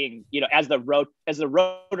was being, as the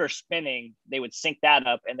rotor spinning, they would sync that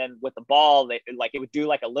up, and then with the ball, it would do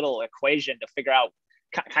like a little equation to figure out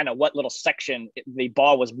kind of what little section the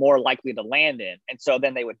ball was more likely to land in, and so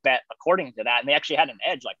then they would bet according to that, and they actually had an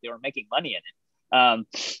edge, like they were making money in it. And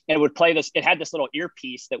it would play this. It had this little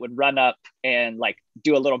earpiece that would run up and like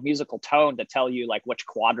do a little musical tone to tell you like which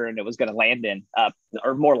quadrant it was going to land in,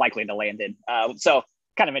 or more likely to land in. So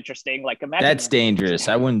kind of interesting. Like, imagine that's dangerous.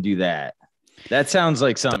 I wouldn't do that. That sounds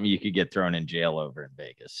like something you could get thrown in jail over in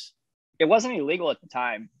Vegas. It wasn't illegal at the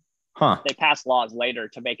time. Huh? They passed laws later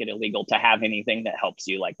to make it illegal to have anything that helps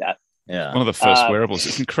you like that. Yeah, one of the first wearables.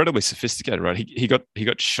 It's incredibly sophisticated, right? He got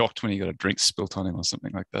shocked when he got a drink spilt on him or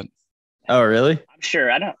something like that. Oh, really? I'm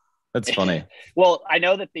sure. I don't. That's funny. Well, I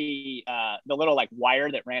know that the little like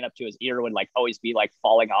wire that ran up to his ear would like always be like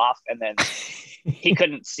falling off, and then he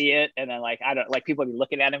couldn't see it, and then like people would be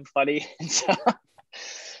looking at him funny, and so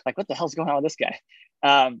like what the hell's going on with this guy?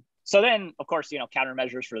 So then of course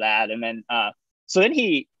countermeasures for that, and then so then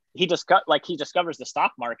he discovers the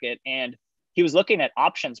stock market, and he was looking at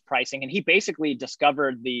options pricing, and he basically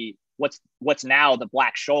discovered what's now the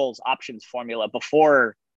Black-Scholes options formula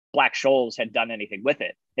before Black-Scholes had done anything with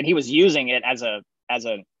it, and he was using it as an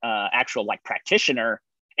actual like practitioner,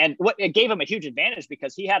 and what it gave him a huge advantage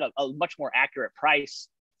because he had a much more accurate price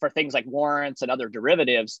for things like warrants and other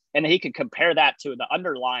derivatives, and then he could compare that to the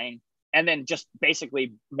underlying, and then just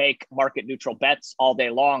basically make market neutral bets all day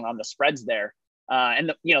long on the spreads there.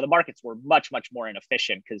 And the markets were much more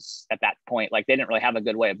inefficient because at that point, like they didn't really have a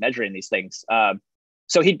good way of measuring these things.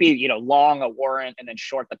 So he'd be, long a warrant and then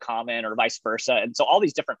short the common or vice versa. And so all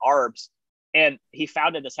these different ARBs, and he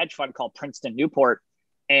founded this hedge fund called Princeton Newport.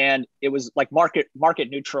 And it was like market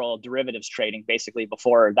neutral derivatives trading basically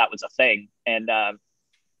before that was a thing. And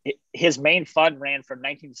his main fund ran from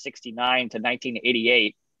 1969 to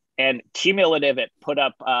 1988, and cumulative, it put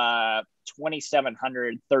up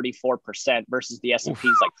 2,734% versus the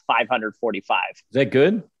S&P's like 545. Is that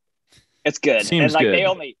good? It's good. Seems and like good. they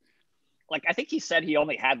only, like I think he said he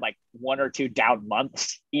only had like 1 or 2 down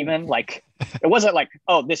months, even like it wasn't like,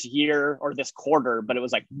 oh, this year or this quarter, but it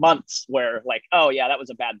was like months where like, oh yeah, that was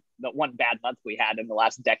the one bad month we had in the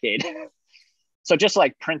last decade. So just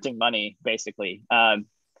like printing money basically.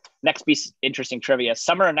 Next piece, interesting trivia.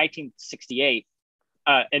 Summer of 1968,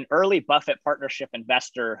 an early Buffett partnership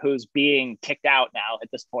investor who's being kicked out now at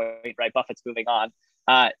this point, right? Buffett's moving on,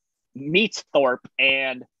 meets Thorpe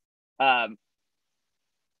and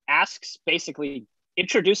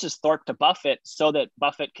introduces Thorpe to Buffett so that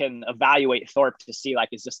Buffett can evaluate Thorpe to see, like,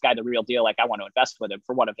 is this guy the real deal? Like, I want to invest with him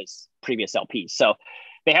for one of his previous LPs. So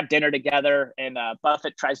they have dinner together, and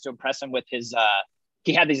Buffett tries to impress him with his,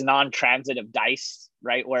 he had these non-transitive dice,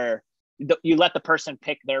 right? Where you let the person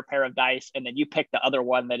pick their pair of dice, and then you pick the other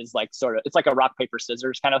one that is like it's like a rock, paper,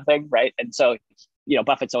 scissors kind of thing, right? And so,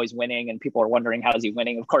 Buffett's always winning, and people are wondering, how is he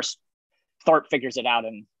winning? Of course, Thorpe figures it out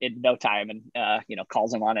in no time and,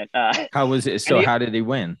 calls him on it. How was it? So how did he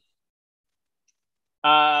win?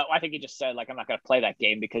 I think he just said, like, I'm not going to play that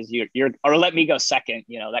game because you're, or let me go second,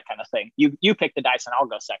 that kind of thing. You pick the dice and I'll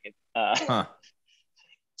go second.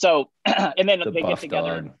 So, and then they get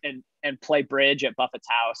together and play bridge at Buffett's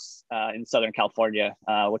house in Southern California,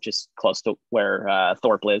 which is close to where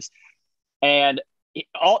Thorpe lives. And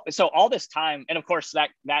all this time, and of course that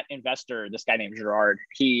investor, this guy named Gerard,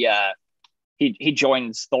 he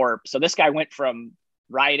joins Thorpe. So this guy went from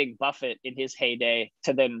riding Buffett in his heyday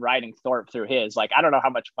to then riding Thorpe through his. Like, I don't know how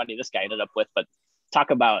much money this guy ended up with, but talk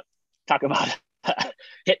about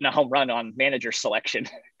hitting a home run on manager selection.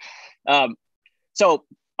 So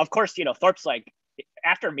of course, Thorpe's like,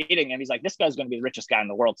 after meeting him, he's like, this guy's going to be the richest guy in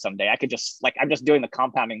the world someday. I could just, like, I'm just doing the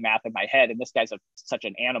compounding math in my head, and this guy's such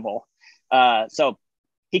an animal. So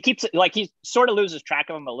he keeps it, like, he sort of loses track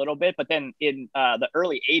of him a little bit, but then in the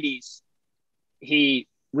early 80s, he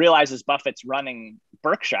realizes Buffett's running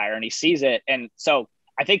Berkshire, and he sees it. And so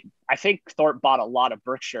I think Thorpe bought a lot of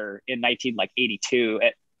Berkshire in 1982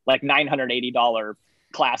 at like $980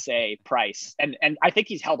 Class A price, and I think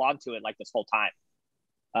he's held on to it like this whole time.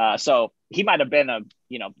 So he might have been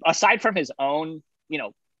aside from his own,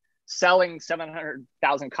 selling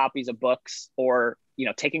 700,000 copies of books, or,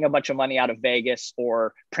 taking a bunch of money out of Vegas,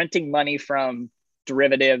 or printing money from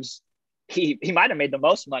derivatives, he might have made the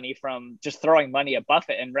most money from just throwing money at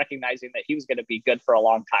Buffett and recognizing that he was going to be good for a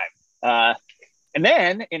long time. And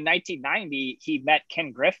then in 1990, he met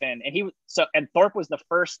Ken Griffin, and Thorpe was the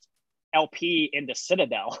first LP into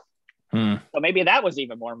Citadel. So maybe that was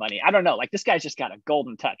even more money. I don't know. Like, this guy's just got a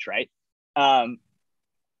golden touch, right? And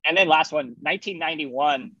then last one,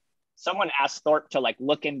 1991, someone asked Thorpe to like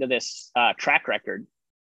look into this track record,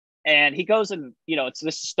 and he goes and, it's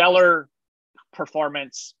this stellar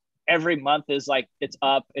performance. Every month is like, it's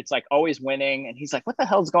up. It's like always winning. And he's like, what the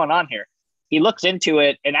hell's going on here? He looks into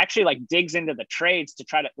it and actually like digs into the trades to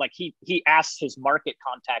try to like, he asks his market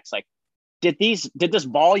contacts, like, did this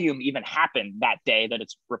volume even happen that day that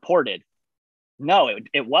it's reported? No,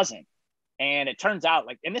 it wasn't. And it turns out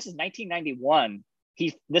like, and this is 1991.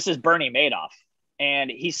 This is Bernie Madoff, and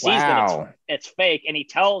he sees that it's fake. And he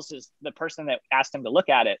tells the person that asked him to look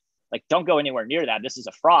at it, like, don't go anywhere near that. This is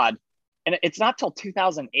a fraud. And it's not till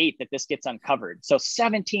 2008 that this gets uncovered. So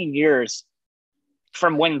 17 years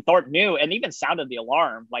from when Thorpe knew and even sounded the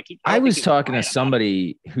alarm. Like I was talking to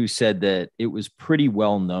somebody who said that it was pretty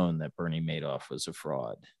well known that Bernie Madoff was a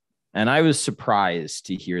fraud. And I was surprised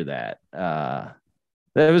to hear that. I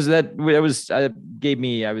was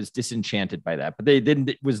disenchanted by that, but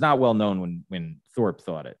it was not well known when Thorpe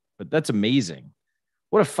thought it, but that's amazing.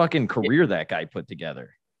 What a fucking career that guy put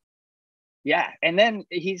together. Yeah. And then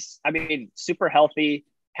super healthy,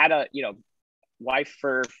 had a, wife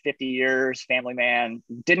for 50 years, family man,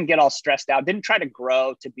 didn't get all stressed out, didn't try to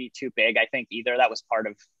grow to be too big, I think, either. That was part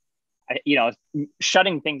of,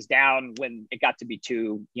 shutting things down when it got to be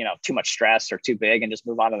too much stress or too big, and just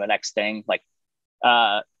move on to the next thing. Like,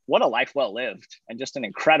 what a life well lived, and just an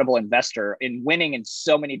incredible investor in winning in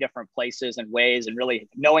so many different places and ways, and really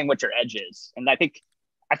knowing what your edge is. And I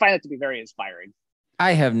find it to be very inspiring.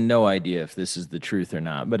 I have no idea if this is the truth or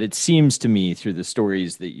not, but it seems to me through the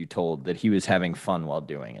stories that you told that he was having fun while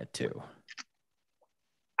doing it too.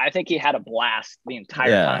 I think he had a blast the entire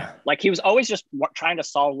time. Like, he was always just trying to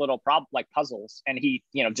solve little like puzzles. And he,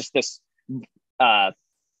 just this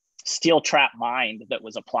steel trap mind that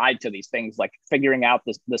was applied to these things, like figuring out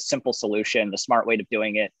the simple solution, the smart way of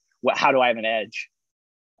doing it. How do I have an edge?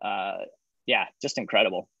 Just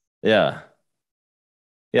incredible. Yeah.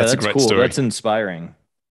 Yeah, that's a great cool. Story. That's inspiring.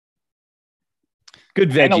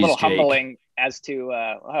 Good veggies, and a little Jake. Humbling as to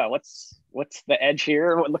what's the edge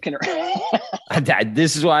here. Looking around.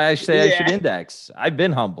 This is why I say I should index. I've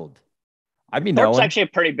been humbled. Thorpe's actually a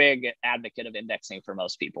pretty big advocate of indexing for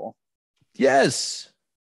most people. Yes,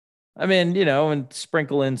 and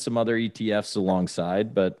sprinkle in some other ETFs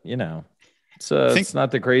alongside, but it's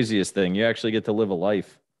not the craziest thing. You actually get to live a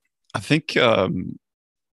life. I think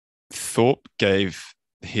Thorpe gave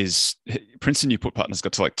his Princeton Newport Partners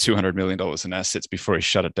got to like $200 million in assets before he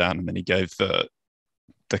shut it down, and then he gave the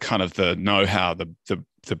kind of the know-how,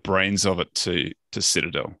 the brains of it to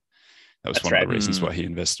Citadel. That was one of the reasons why he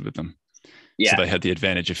invested with them. Yeah, so they had the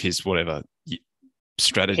advantage of his whatever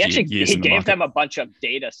strategy. He gave them a bunch of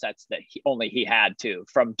data sets that he had too,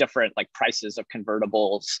 from different like prices of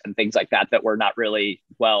convertibles and things like that were not really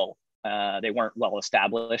they weren't well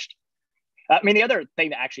established. The other thing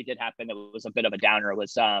that actually did happen that was a bit of a downer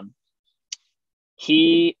was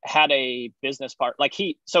he had a business part.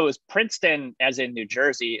 So it was Princeton as in New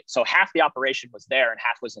Jersey. So half the operation was there and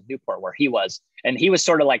half was in Newport where he was. And he was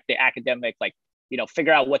sort of like the academic,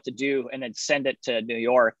 figure out what to do and then send it to New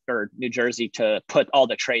York or New Jersey to put all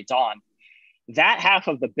the trades on. That half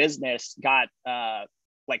of the business got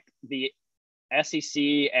the SEC,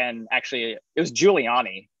 and actually it was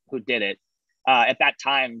Giuliani who did it. At that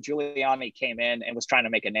time, Giuliani came in and was trying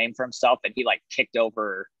to make a name for himself, and he kicked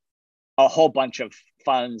over a whole bunch of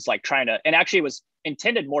funds, and actually was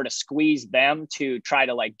intended more to squeeze them to try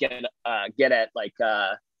to get at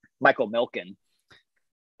Michael Milken.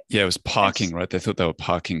 Yeah, it was parking, right? They thought they were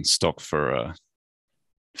parking stock for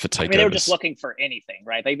takeovers. They were just looking for anything,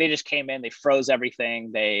 right? They just came in, they froze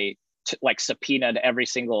everything, they subpoenaed every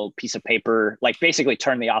single piece of paper, basically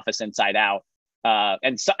turned the office inside out.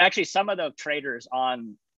 And so actually some of the traders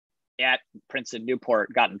at Princeton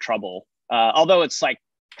Newport got in trouble. Although it's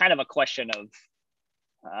kind of a question of,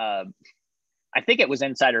 I think it was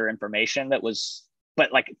insider information that was, but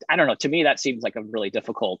I don't know, to me, that seems like a really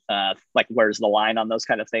difficult, where's the line on those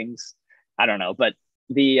kind of things? I don't know, but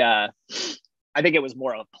I think it was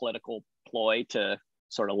more of a political ploy to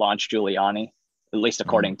sort of launch Giuliani, at least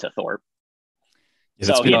according to Thorpe.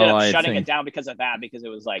 Yeah, so he ended up shutting it down because of that, because it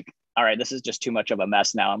was all right, this is just too much of a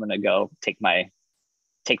mess now. I'm going to go take my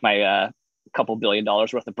couple $1 billion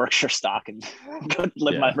worth of Berkshire stock and go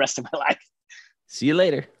live my rest of my life. See you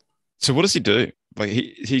later. So what does he do?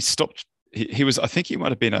 He stopped he was, I think he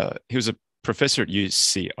might have been he was a professor at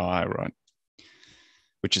UCI, right?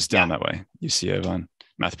 Which is down that way, UC Irvine,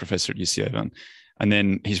 math professor at UC Irvine. And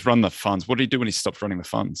then he's run the funds. What did he do when he stopped running the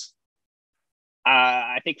funds?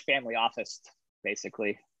 I think family office,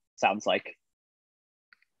 basically, sounds like.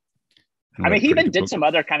 I mean, he even did some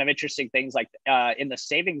other kind of interesting things, like in the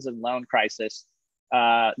savings and loan crisis,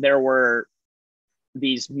 there were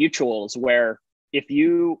these mutuals where if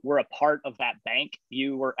you were a part of that bank,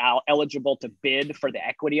 you were eligible to bid for the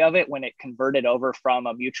equity of it when it converted over from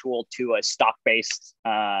a mutual to a stock-based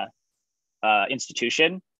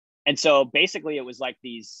institution. And so basically it was like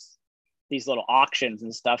these little auctions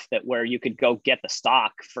and stuff that where you could go get the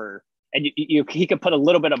stock for, and he could put a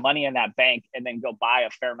little bit of money in that bank and then go buy a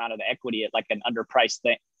fair amount of the equity at like an underpriced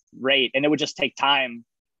rate. And it would just take time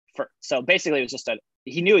so basically it was just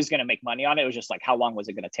he knew he was going to make money on it. It was just like, how long was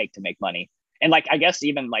it going to take to make money? And like, I guess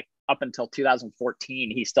even like up until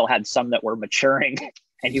 2014, he still had some that were maturing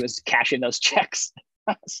and he was cashing those checks.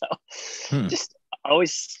 So just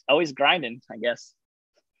always grinding, I guess.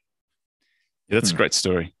 Yeah, that's a great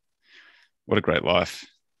story. What a great life.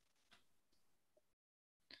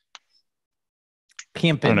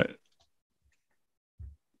 Pimping.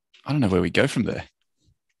 I don't know where we go from there.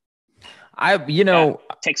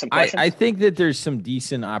 Take some questions. I think that there's some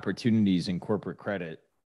decent opportunities in corporate credit.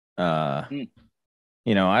 I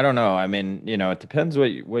don't know. I mean, it depends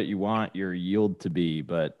what you want your yield to be,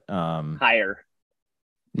 but higher.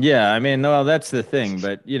 Yeah, I mean, no, that's the thing.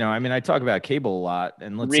 But I talk about cable a lot,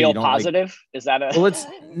 and let's say you don't positive. Is that a?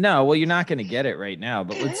 Well, you're not going to get it right now.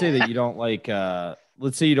 But let's say that you don't like.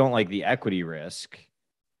 Let's say you don't like the equity risk.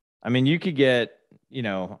 I mean, you could get,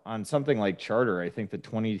 on something like Charter, I think the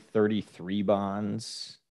 2033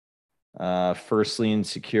 bonds, first lien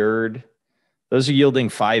secured, those are yielding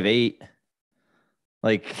 5.8.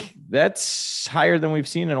 Like, that's higher than we've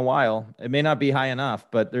seen in a while. It may not be high enough,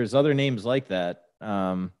 but there's other names like that.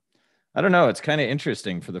 I don't know. It's kind of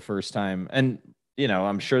interesting for the first time. And,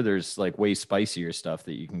 I'm sure there's like way spicier stuff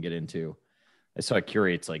that you can get into. I saw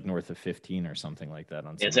Curate's like north of 15 or something like that.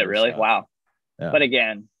 Is it really? Stuff. Wow. Yeah. But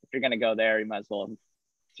again, if you're going to go there, you might as well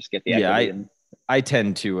just get the equity. Yeah, I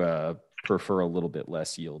tend to prefer a little bit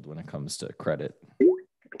less yield when it comes to credit.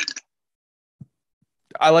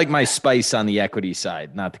 I like my spice on the equity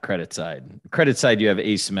side, not the credit side. The credit side, you have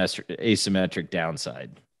asymmetric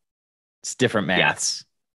downside. It's different maths.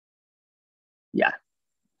 Yeah.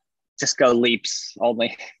 Just go leaps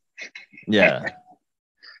only. Yeah.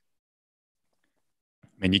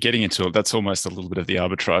 I mean, you're getting into it. That's almost a little bit of the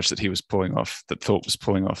arbitrage that he was pulling off, that Thorpe was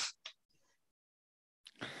pulling off.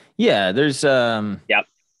 Yeah, there's Yep.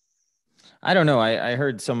 I don't know. I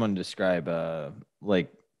heard someone describe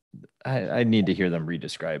I need to hear them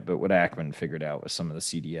re-describe, but what Ackman figured out with some of the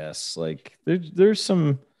CDS, like there's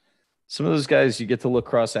some of those guys, you get to look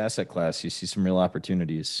cross asset class, you see some real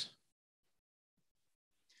opportunities.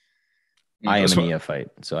 I am a neophyte,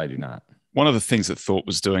 so I do not. One of the things that Thorpe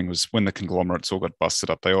was doing was when the conglomerates all got busted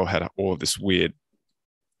up, they all had all of these weird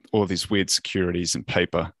securities and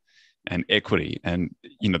paper and equity. And,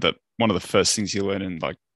 one of the first things you learn in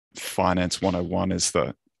like Finance 101 is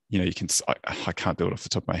I can't do it off the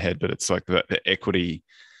top of my head, but it's like the equity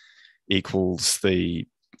equals the,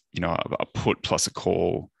 a put plus a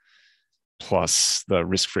call plus the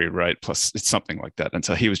risk-free rate plus it's something like that. And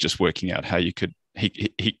so he was just working out how you could,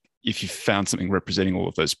 if you found something representing all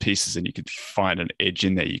of those pieces and you could find an edge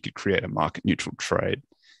in there, you could create a market neutral trade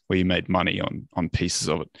where you made money on pieces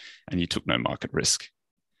of it and you took no market risk.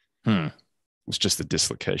 It was just a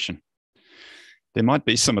dislocation. There might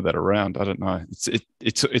be some of that around. I don't know.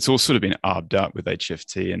 It's all sort of been arbed out with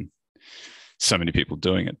HFT and so many people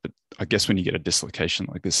doing it. But I guess when you get a dislocation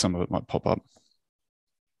like this, some of it might pop up.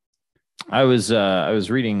 I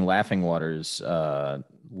was reading Laughing Water's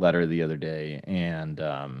letter the other day, and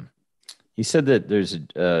he said that there's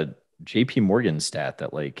a JP Morgan stat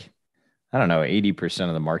that 80%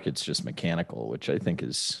 of the market's just mechanical, which I think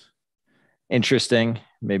is interesting.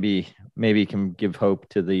 Maybe can give hope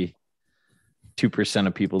to the 2%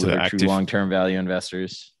 of people that are true long-term value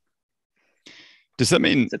investors. Does that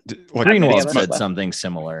mean Greenwald said something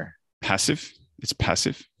similar? Passive? It's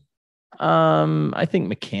passive. I think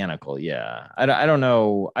mechanical. Yeah. I don't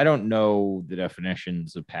know. I don't know the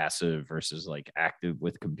definitions of passive versus like active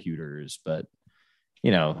with computers, but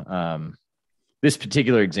this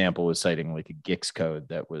particular example was citing like a GICS code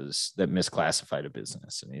that misclassified a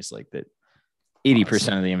business. And he's like that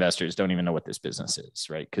 80% of the investors don't even know what this business is,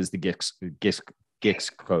 right? Because the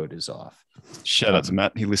GICS code is off. Shout out to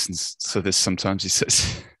Matt. He listens to this sometimes, he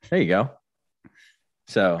says. There you go.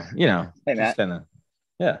 So, hey, Matt.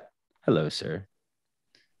 yeah. Hello, sir.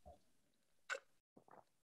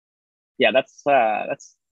 yeah, that's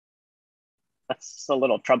a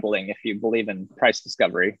little troubling if you believe in price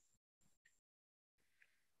discovery.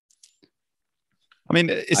 I mean,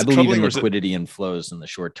 I believe in liquidity and flows in the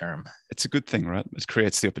short term. It's a good thing, right? It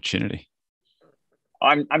creates the opportunity.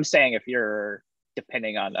 I'm saying if you're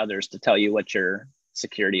depending on others to tell you what your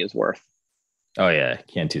security is worth. Oh yeah,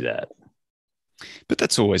 can't do that. But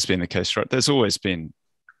that's always been the case, right? There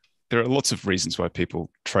are lots of reasons why people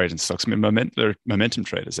trade in stocks. I mean, there are momentum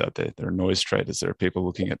traders out there. There are noise traders. There are people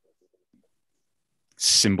looking at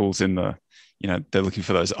symbols in the, they're looking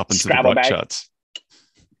for those up and to the right charts.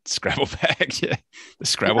 Scrabble bag, yeah. The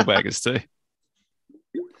Scrabble baggers too.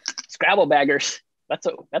 Scrabble baggers.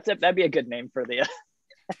 That'd be a good name for the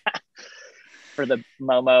for the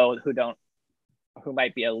Momo who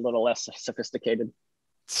might be a little less sophisticated.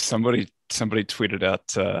 Somebody tweeted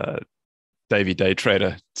out Davey Day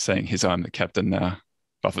Trader saying I'm the captain now.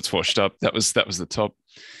 Buffett's washed up. That was the top.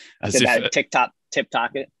 Did that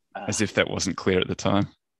tip-tock it? As if that wasn't clear at the time.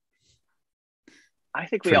 I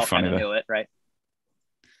think we all kind of knew it, right?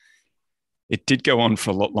 It did go on for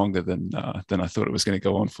a lot longer than I thought it was going to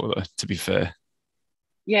go on for, though, to be fair.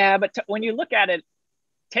 Yeah, but when you look at it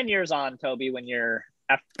 10 years on, Toby, when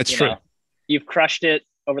it's true. You've crushed it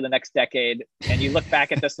over the next decade, and you look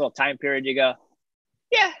back at this little time period, you go,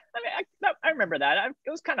 yeah, I mean, I remember that.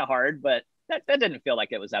 It was kind of hard, but that didn't feel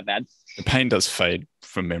like it was that bad. The pain does fade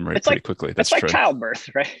from memory pretty quickly. That's true. It's like childbirth,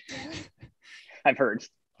 right? I've heard.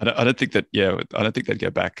 I don't think that. Yeah, I don't think they'd go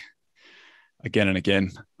back again and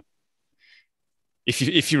again.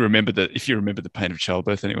 If you remember the pain of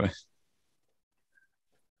childbirth, anyway.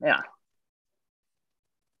 Yeah.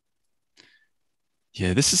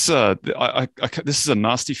 Yeah, this is this is a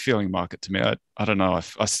nasty feeling market to me. I don't know.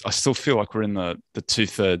 I still feel like we're in the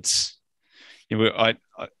 2/3.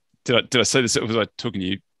 Did I say this? Was I talking to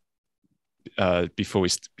you before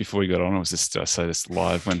we got on? Or did I say this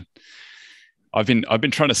live? When I've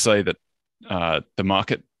been trying to say that the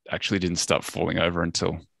market actually didn't start falling over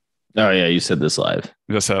until. Oh yeah, you said this live.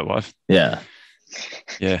 Did I say it live? Yeah.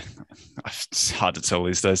 Yeah, it's hard to tell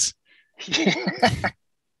these days.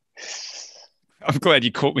 I'm glad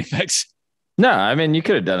you caught me. Thanks. No, I mean, you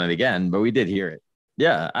could have done it again, but we did hear it.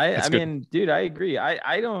 Yeah. I mean, dude, I agree.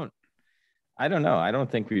 I don't know. I don't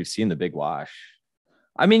think we've seen the big wash.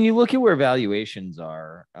 I mean, you look at where valuations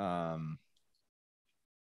are.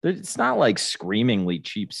 It's not like screamingly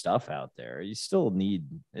cheap stuff out there. It's still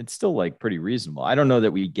like pretty reasonable. I don't know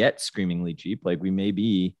that we get screamingly cheap. Like we may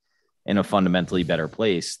be in a fundamentally better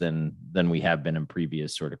place than we have been in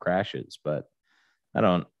previous sort of crashes, but I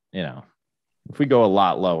don't, if we go a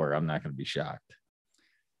lot lower, I'm not going to be shocked.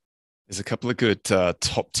 There's a couple of good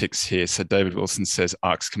top ticks here. So David Wilson says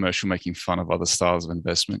ARK's commercial making fun of other styles of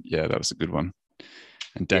investment. Yeah, that was a good one.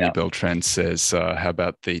 And Danny Beltran says, how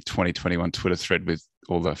about the 2021 Twitter thread with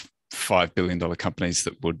all the $5 billion companies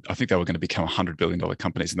I think they were going to become $100 billion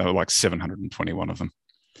companies, and there were like 721 of them.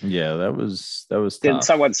 Yeah, that was Didn't tough.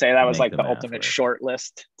 someone say that was like the ultimate short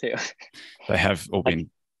list too? They have all been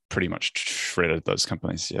pretty much shredded, those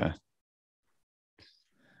companies. Yeah.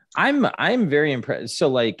 I'm very impressed. So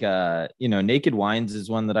like, Naked Wines is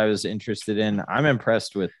one that I was interested in. I'm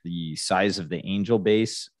impressed with the size of the angel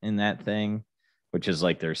base in that thing, which is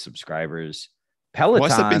like their subscribers. Peloton.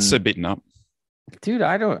 Why's that been so beaten up? Dude,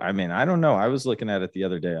 I don't know. I was looking at it the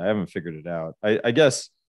other day. I haven't figured it out. I guess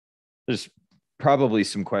there's probably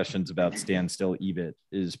some questions about standstill EBIT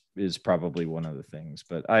is probably one of the things,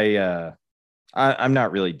 but I'm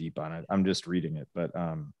not really deep on it. I'm just reading it, but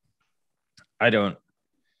I don't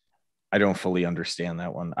fully understand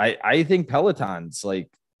that one. I think Peloton's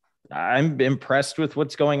like, I'm impressed with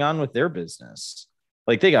what's going on with their business.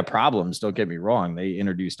 Like they got problems. Don't get me wrong. They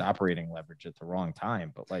introduced operating leverage at the wrong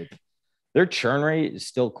time, but like their churn rate is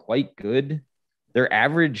still quite good. Their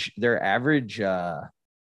average, what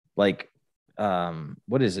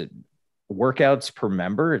is it? Workouts per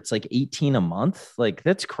member. It's like 18 a month. Like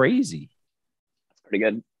that's crazy. That's pretty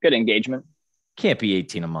good. Good engagement. Can't be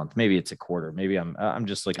 18 a month. Maybe it's a quarter. Maybe I'm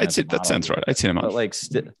just looking at that sounds right. 18 a month. But like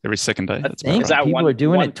every second day. That's is that people are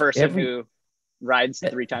doing one person who rides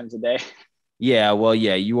 3 times a day? Yeah, well,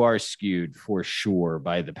 yeah, you are skewed for sure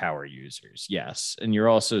by the power users. Yes. And you're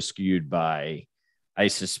also skewed by, I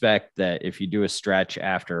suspect that if you do a stretch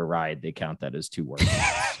after a ride, they count that as 2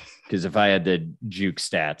 workouts. Because if I had to juke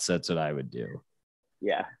stats, that's what I would do.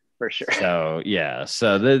 Yeah, for sure. So yeah,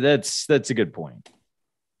 so that's a good point.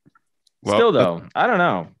 Well, still though, I don't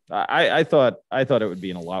know. I thought it would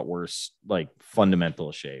be in a lot worse, like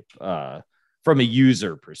fundamental shape from a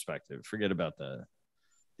user perspective. Forget about the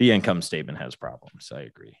income statement has problems. I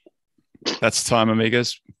agree. That's time,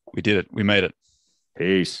 amigos. We did it. We made it.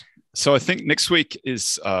 Peace. So I think next week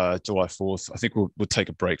is July 4th. I think we'll take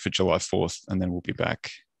a break for July 4th, and then we'll be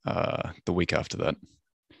back the week after that.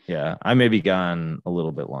 Yeah, I may be gone a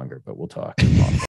little bit longer, but we'll talk.